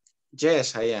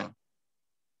 Yes, I am.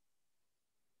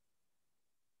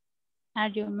 Are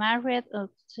you married or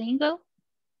single?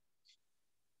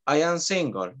 I am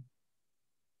single.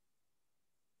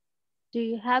 Do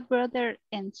you have brother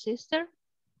and sister?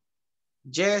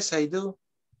 Yes, I do.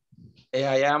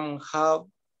 I have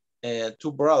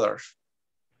 2 brothers.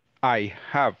 I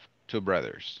have 2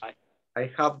 brothers. I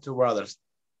have 2 brothers.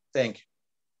 Thank you.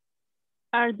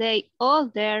 Are they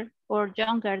older or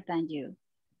younger than you?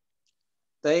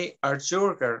 They are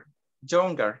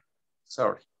younger.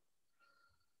 Sorry.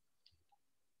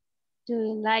 Do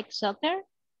you like soccer?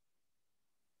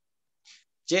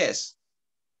 Yes,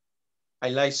 I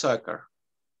like soccer.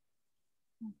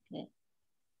 Okay.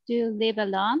 Do you live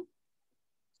alone?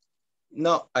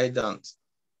 No, I don't.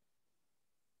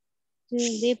 Do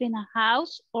you live in a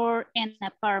house or an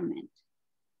apartment?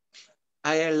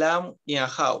 I live in a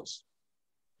house.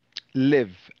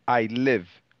 Live. I live.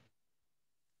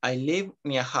 I live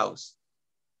in a house.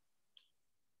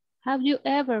 Have you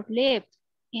ever lived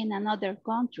in another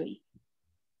country?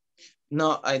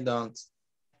 No, I don't.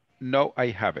 No, I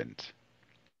haven't.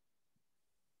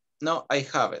 No, I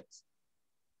haven't.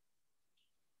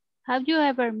 Have you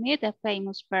ever met a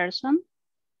famous person?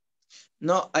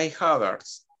 No, I haven't.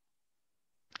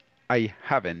 I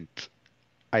haven't.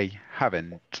 I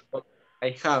haven't.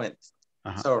 I haven't.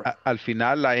 Ajá. Sorry. Al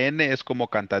final la N es como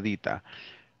cantadita.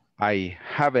 I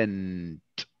haven't.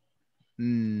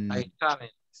 I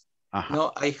haven't. Ajá.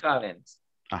 No, I haven't.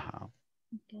 Ajá.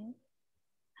 Okay.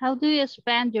 How do you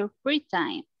spend your free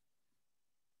time?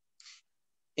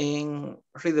 And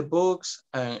read the books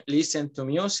and listen to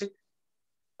music,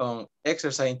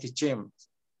 exercise in the gym.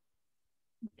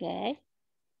 Okay.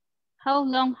 How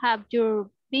long have you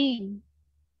been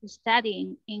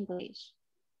studying English?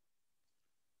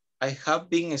 I have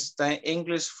been studying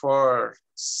English for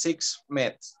 6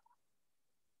 months.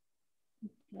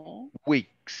 Okay.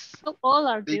 Weeks. How old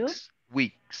are you?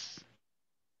 Weeks.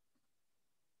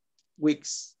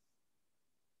 Weeks.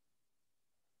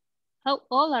 How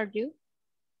old are you?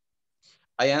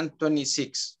 I am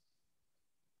 26.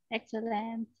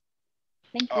 Excellent.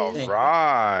 Thank you. All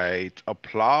right.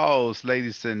 Applause,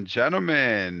 ladies and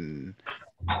gentlemen.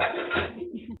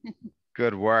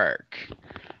 Good work.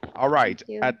 All right.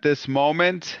 At this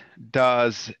moment,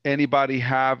 does anybody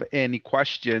have any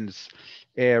questions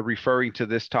referring to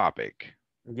this topic?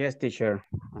 Yes, teacher.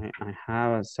 I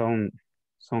have some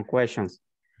questions.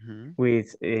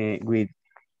 With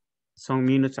some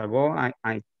minutes ago,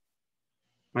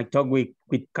 I talked with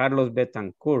Carlos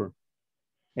Betancourt.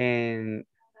 And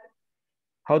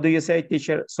how do you say,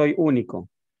 teacher? Soy único.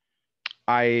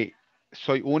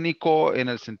 Soy único en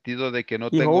el sentido de que no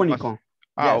Hijo tengo único. más.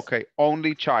 Ah, Yes. okay.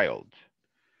 Only child.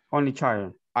 Only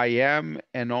child. I am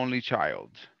an only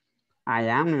child. I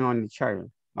am an only child.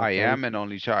 Okay. I am an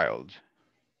only child.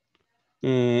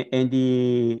 And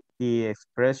the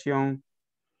expression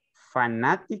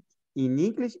fanatic in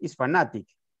English is fanatic.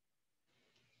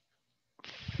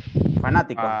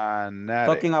 Fanatical.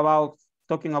 Fanatic.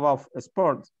 Talking about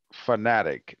sports.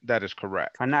 Fanatic. That is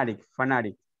correct. Fanatic.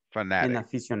 Fanatic. En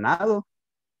aficionado.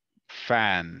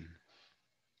 Fan.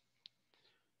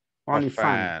 Only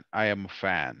fan. I am a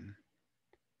fan.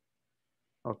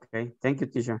 Okay. Thank you,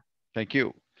 teacher. Thank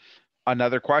you.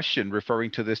 Another question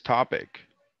referring to this topic.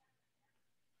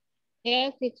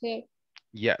 Yes, teacher.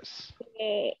 Yes.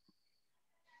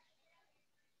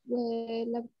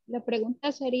 La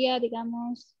pregunta sería,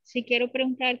 digamos, si quiero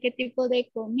preguntar qué tipo de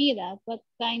comida, what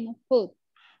kind of food.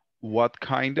 What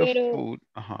kind of food?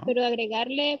 Pero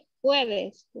agregarle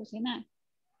puedes cocinar.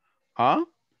 ¿Ah?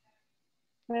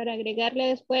 Para agregarle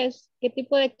después, ¿qué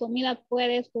tipo de comida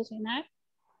puedes cocinar?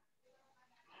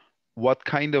 What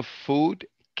kind of food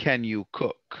can you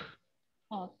cook?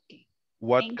 Okay.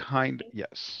 What kind?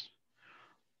 Yes.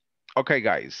 Okay,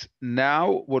 guys.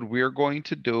 Now what we're going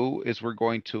to do is we're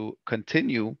going to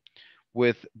continue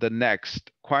with the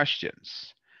next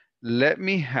questions. Let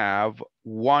me have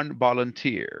one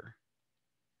volunteer.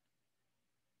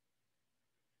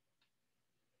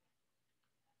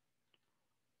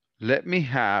 Let me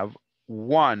have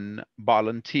one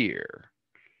volunteer.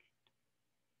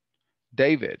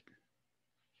 David.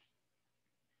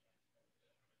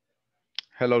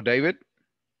 Hello, David.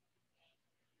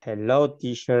 Hello,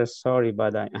 teacher. Sorry,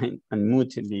 but I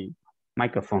unmuted the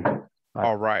microphone.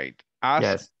 All right.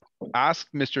 Ask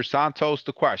Mr. Santos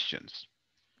the questions.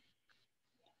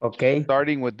 Okay.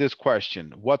 Starting with this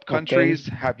question. What countries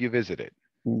have you visited?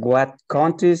 What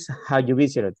countries have you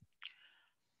visited?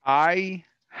 I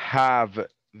have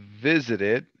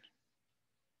visited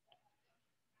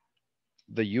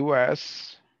the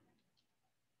US,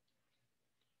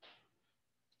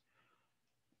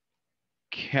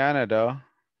 Canada,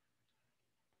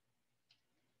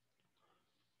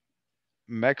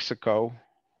 Mexico,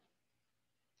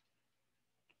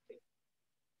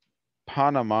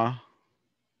 Panama,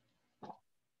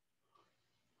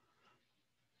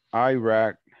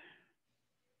 Iraq,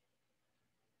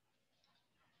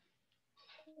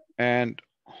 and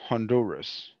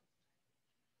Honduras.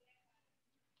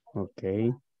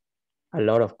 Okay. A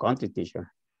lot of countries,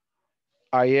 teacher.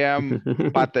 I am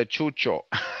Patechucho.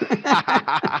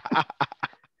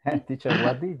 Teacher,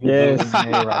 what did you do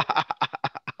in Iraq?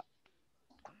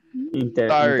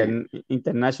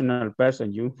 International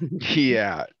person, you.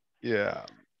 Yeah.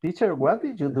 Teacher, what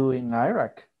did you do in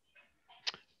Iraq?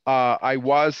 I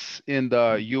was in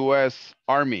the U.S.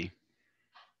 Army.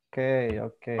 Okay.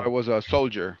 I was a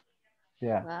soldier.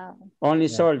 Yeah. Wow. Only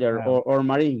soldier or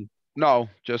Marine? No,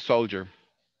 just soldier.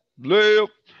 Live,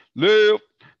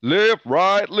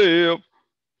 right, live.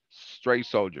 Straight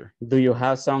soldier. Do you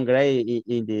have some grade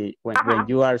in the when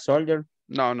you are soldier?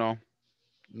 No.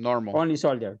 Normal. Only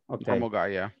soldier. Okay. Normal guy,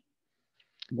 yeah.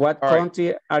 What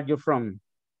country are you from?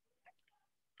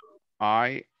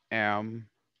 I am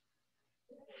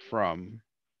from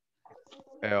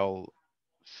El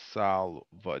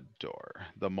Salvador,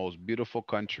 the most beautiful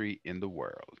country in the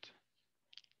world.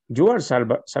 You are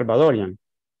Salvadorian.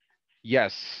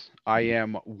 Yes, I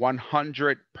am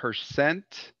 100%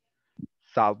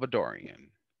 Salvadorian.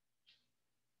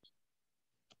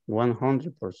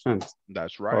 100%.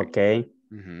 That's right. Okay.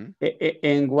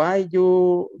 And why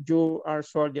you are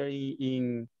soldier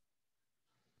in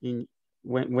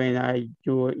when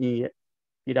you in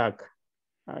Iraq?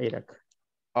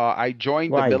 I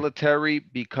joined the Why? military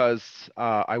because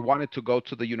I wanted to go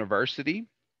to the university.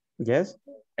 Yes.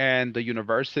 And the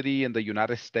university in the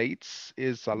United States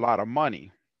is a lot of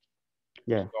money.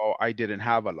 Yeah. So I didn't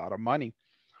have a lot of money.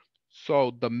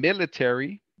 So the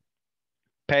military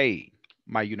paid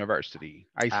my university.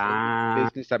 I studied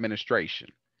business administration.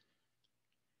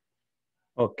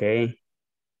 Okay.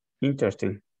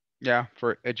 Interesting. Yeah,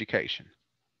 for education.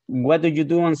 What do you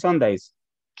do on Sundays?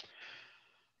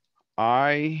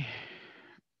 I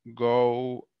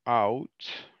go out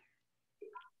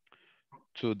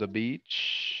to the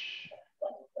beach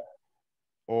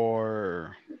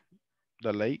or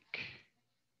the lake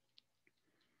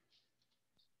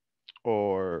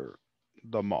or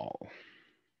the mall.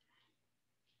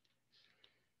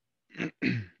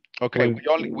 Okay,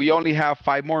 we only have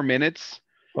 5 more minutes.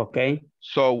 Okay.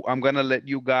 So I'm gonna let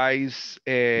you guys.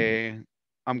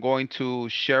 I'm going to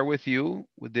share with you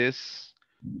with this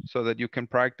so that you can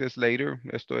practice later.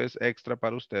 Esto es extra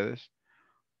para ustedes.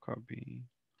 Copy.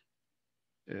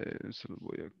 Se los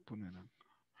voy a poner acá.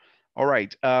 All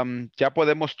right. Ya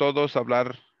podemos todos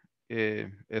hablar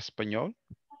español.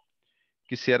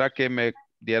 Quisiera que me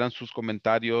dieran sus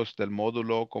comentarios del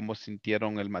módulo, cómo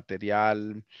sintieron el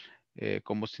material,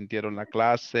 cómo sintieron la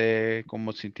clase,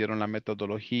 cómo sintieron la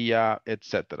metodología,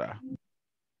 etcétera.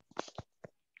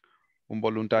 ¿Un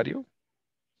voluntario?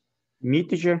 Mi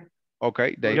teacher. Ok,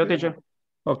 David. Yo teacher.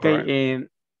 Ok,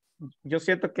 yo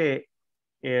siento que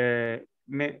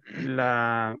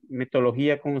la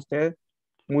metodología con usted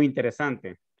muy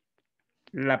interesante.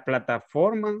 La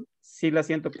plataforma, sí la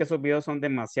siento que esos videos son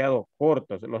demasiado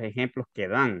cortos, los ejemplos que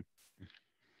dan.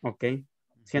 Ok.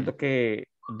 Siento que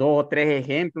 2 o 3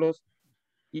 ejemplos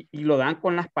y lo dan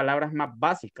con las palabras más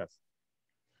básicas.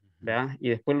 ¿Verdad? Y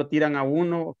después lo tiran a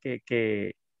uno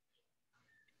que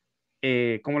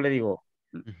 ¿cómo le digo?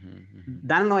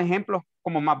 Dan los ejemplos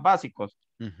como más básicos.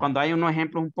 Cuando hay unos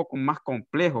ejemplos un poco más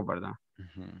complejos, ¿verdad?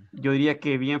 Yo diría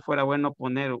que bien fuera bueno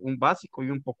poner un básico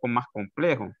y un poco más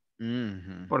complejo.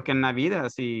 Porque en la vida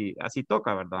así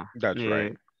toca, ¿verdad? That's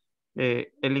right.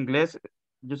 El inglés,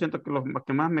 yo siento que lo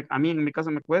que más a mí en mi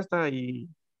caso me cuesta y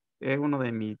es uno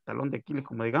de mi talón de Aquiles,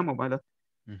 como digamos, ¿verdad?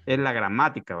 Es la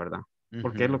gramática, ¿verdad?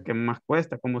 Porque es lo que más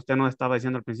cuesta, como usted nos estaba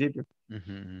diciendo al principio.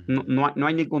 No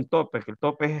hay ningún tope, que el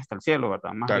tope es hasta el cielo,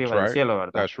 ¿verdad? Más arriba del cielo,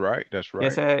 ¿verdad? That's right, that's right.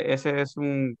 Ese es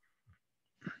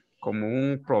como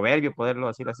un proverbio, poderlo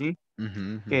decir así,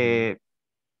 que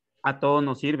a todos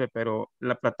nos sirve, pero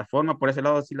la plataforma por ese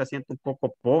lado sí la siento un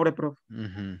poco pobre, profe.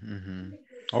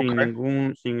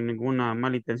 Sin ninguna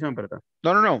mala intención, ¿verdad?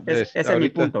 No. Ese es mi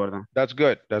punto, ¿verdad? That's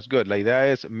good, that's good. La idea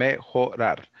es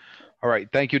mejorar. All right,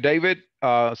 thank you, David.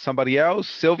 Somebody else?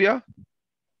 Sylvia?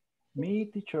 Mi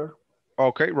teacher.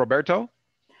 Okay, Roberto?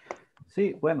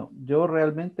 Sí, bueno, yo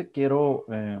realmente quiero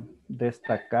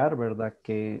destacar, ¿verdad?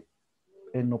 Que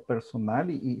en lo personal,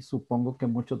 y supongo que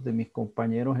muchos de mis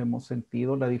compañeros hemos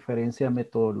sentido la diferencia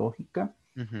metodológica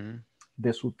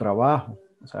de su trabajo.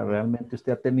 O sea, realmente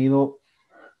usted ha tenido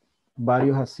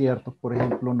varios aciertos. Por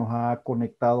ejemplo, nos ha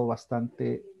conectado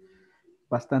bastante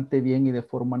bien y de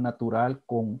forma natural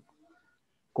con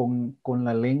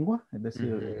la lengua, es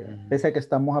decir, pese a que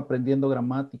estamos aprendiendo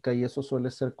gramática y eso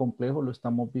suele ser complejo, lo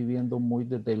estamos viviendo muy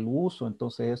desde el uso,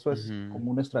 entonces eso es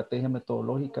como una estrategia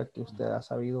metodológica que usted ha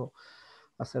sabido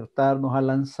acertar, nos ha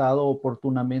lanzado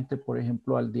oportunamente, por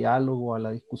ejemplo, al diálogo, a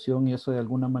la discusión, y eso de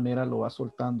alguna manera lo va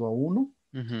soltando a uno.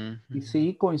 Y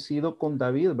sí, coincido con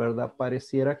David, ¿verdad?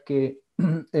 Pareciera que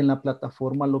en la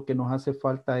plataforma lo que nos hace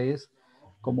falta es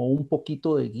como un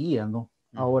poquito de guía, ¿no?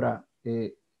 Ahora,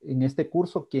 en este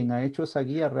curso, quien ha hecho esa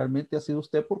guía realmente ha sido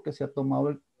usted porque se ha tomado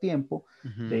el tiempo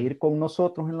de ir con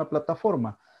nosotros en la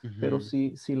plataforma. Pero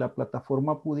si la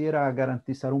plataforma pudiera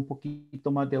garantizar un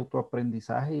poquito más de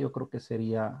autoaprendizaje, yo creo que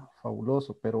sería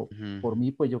fabuloso. Pero por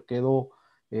mí, pues yo quedo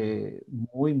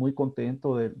muy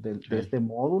contento de este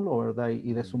módulo, ¿verdad?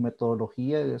 Y de su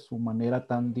metodología y de su manera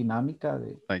tan dinámica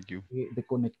de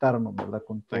conectarnos, ¿verdad?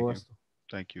 Con todo esto.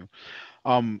 Thank you.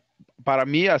 Para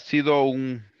mí ha sido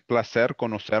un placer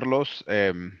conocerlos.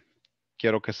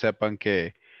 Quiero que sepan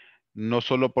que no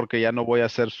solo porque ya no voy a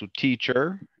ser su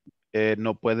teacher,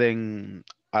 no pueden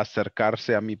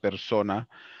acercarse a mi persona.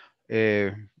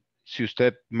 Si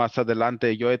usted más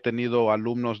adelante, yo he tenido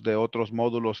alumnos de otros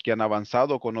módulos que han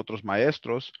avanzado con otros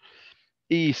maestros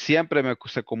y siempre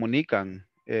se comunican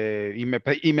y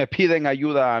me piden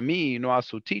ayuda a mí y no a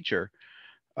su teacher.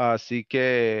 Así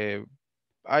que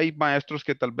hay maestros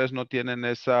que tal vez no tienen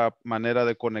esa manera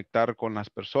de conectar con las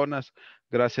personas.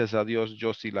 Gracias a Dios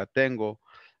yo sí la tengo.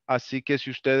 Así que si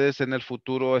ustedes en el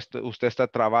futuro, usted está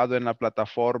trabado en la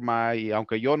plataforma y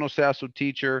aunque yo no sea su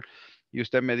teacher y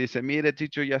usted me dice, mire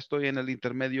teacher, ya estoy en el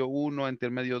intermedio 1,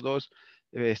 intermedio 2,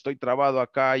 estoy trabado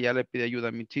acá, ya le pide ayuda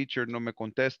a mi teacher, no me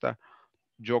contesta,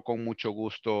 yo con mucho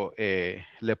gusto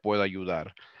le puedo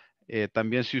ayudar.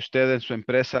 También si usted en su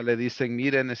empresa le dicen,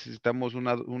 mire, necesitamos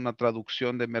una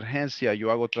traducción de emergencia,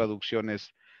 yo hago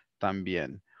traducciones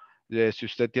también. Si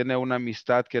usted tiene una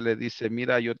amistad que le dice,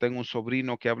 mira, yo tengo un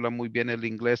sobrino que habla muy bien el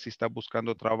inglés y está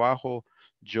buscando trabajo,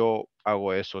 yo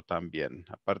hago eso también.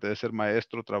 Aparte de ser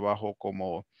maestro, trabajo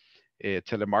como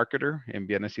telemarketer en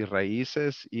bienes y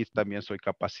raíces y también soy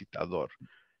capacitador.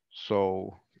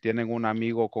 So, tienen un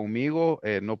amigo conmigo.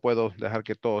 No puedo dejar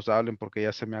que todos hablen porque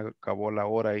ya se me acabó la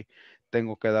hora y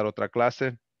tengo que dar otra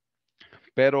clase.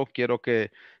 Pero quiero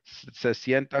que se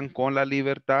sientan con la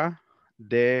libertad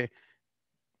de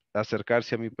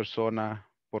acercarse a mi persona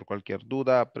por cualquier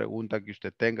duda, pregunta que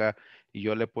usted tenga y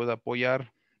yo le pueda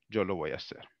apoyar, yo lo voy a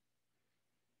hacer.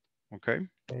 ¿Ok?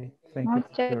 Okay, thank you,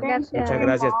 Muchas teacher. Muchas gracias.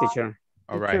 gracias, teacher.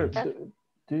 All Teacher, right.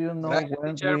 do you know Gracias,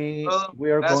 when teacher, por todo. we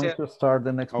are going Gracias. to start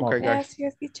the next Okay, module? guys.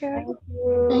 Gracias, teacher. Thank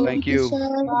you. Thank you.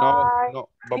 No, no,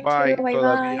 bye Thank you. bye. Bye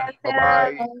Todavía, bye.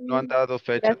 bye bye. No han dado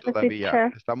fecha Gracias, todavía.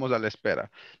 teacher. Estamos a la espera.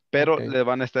 Pero Okay. le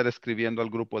van a estar escribiendo al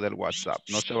grupo del WhatsApp.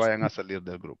 No se vayan a salir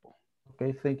del grupo.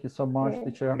 Okay, thank you so much,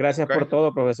 teacher. Gracias Okay. por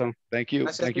todo, profesor. Thank you.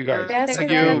 Gracias, Thank you teacher. guys. Gracias, Thank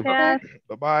Thank you. you. Gracias.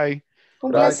 Bye bye.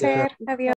 Un Gracias, placer. Adiós.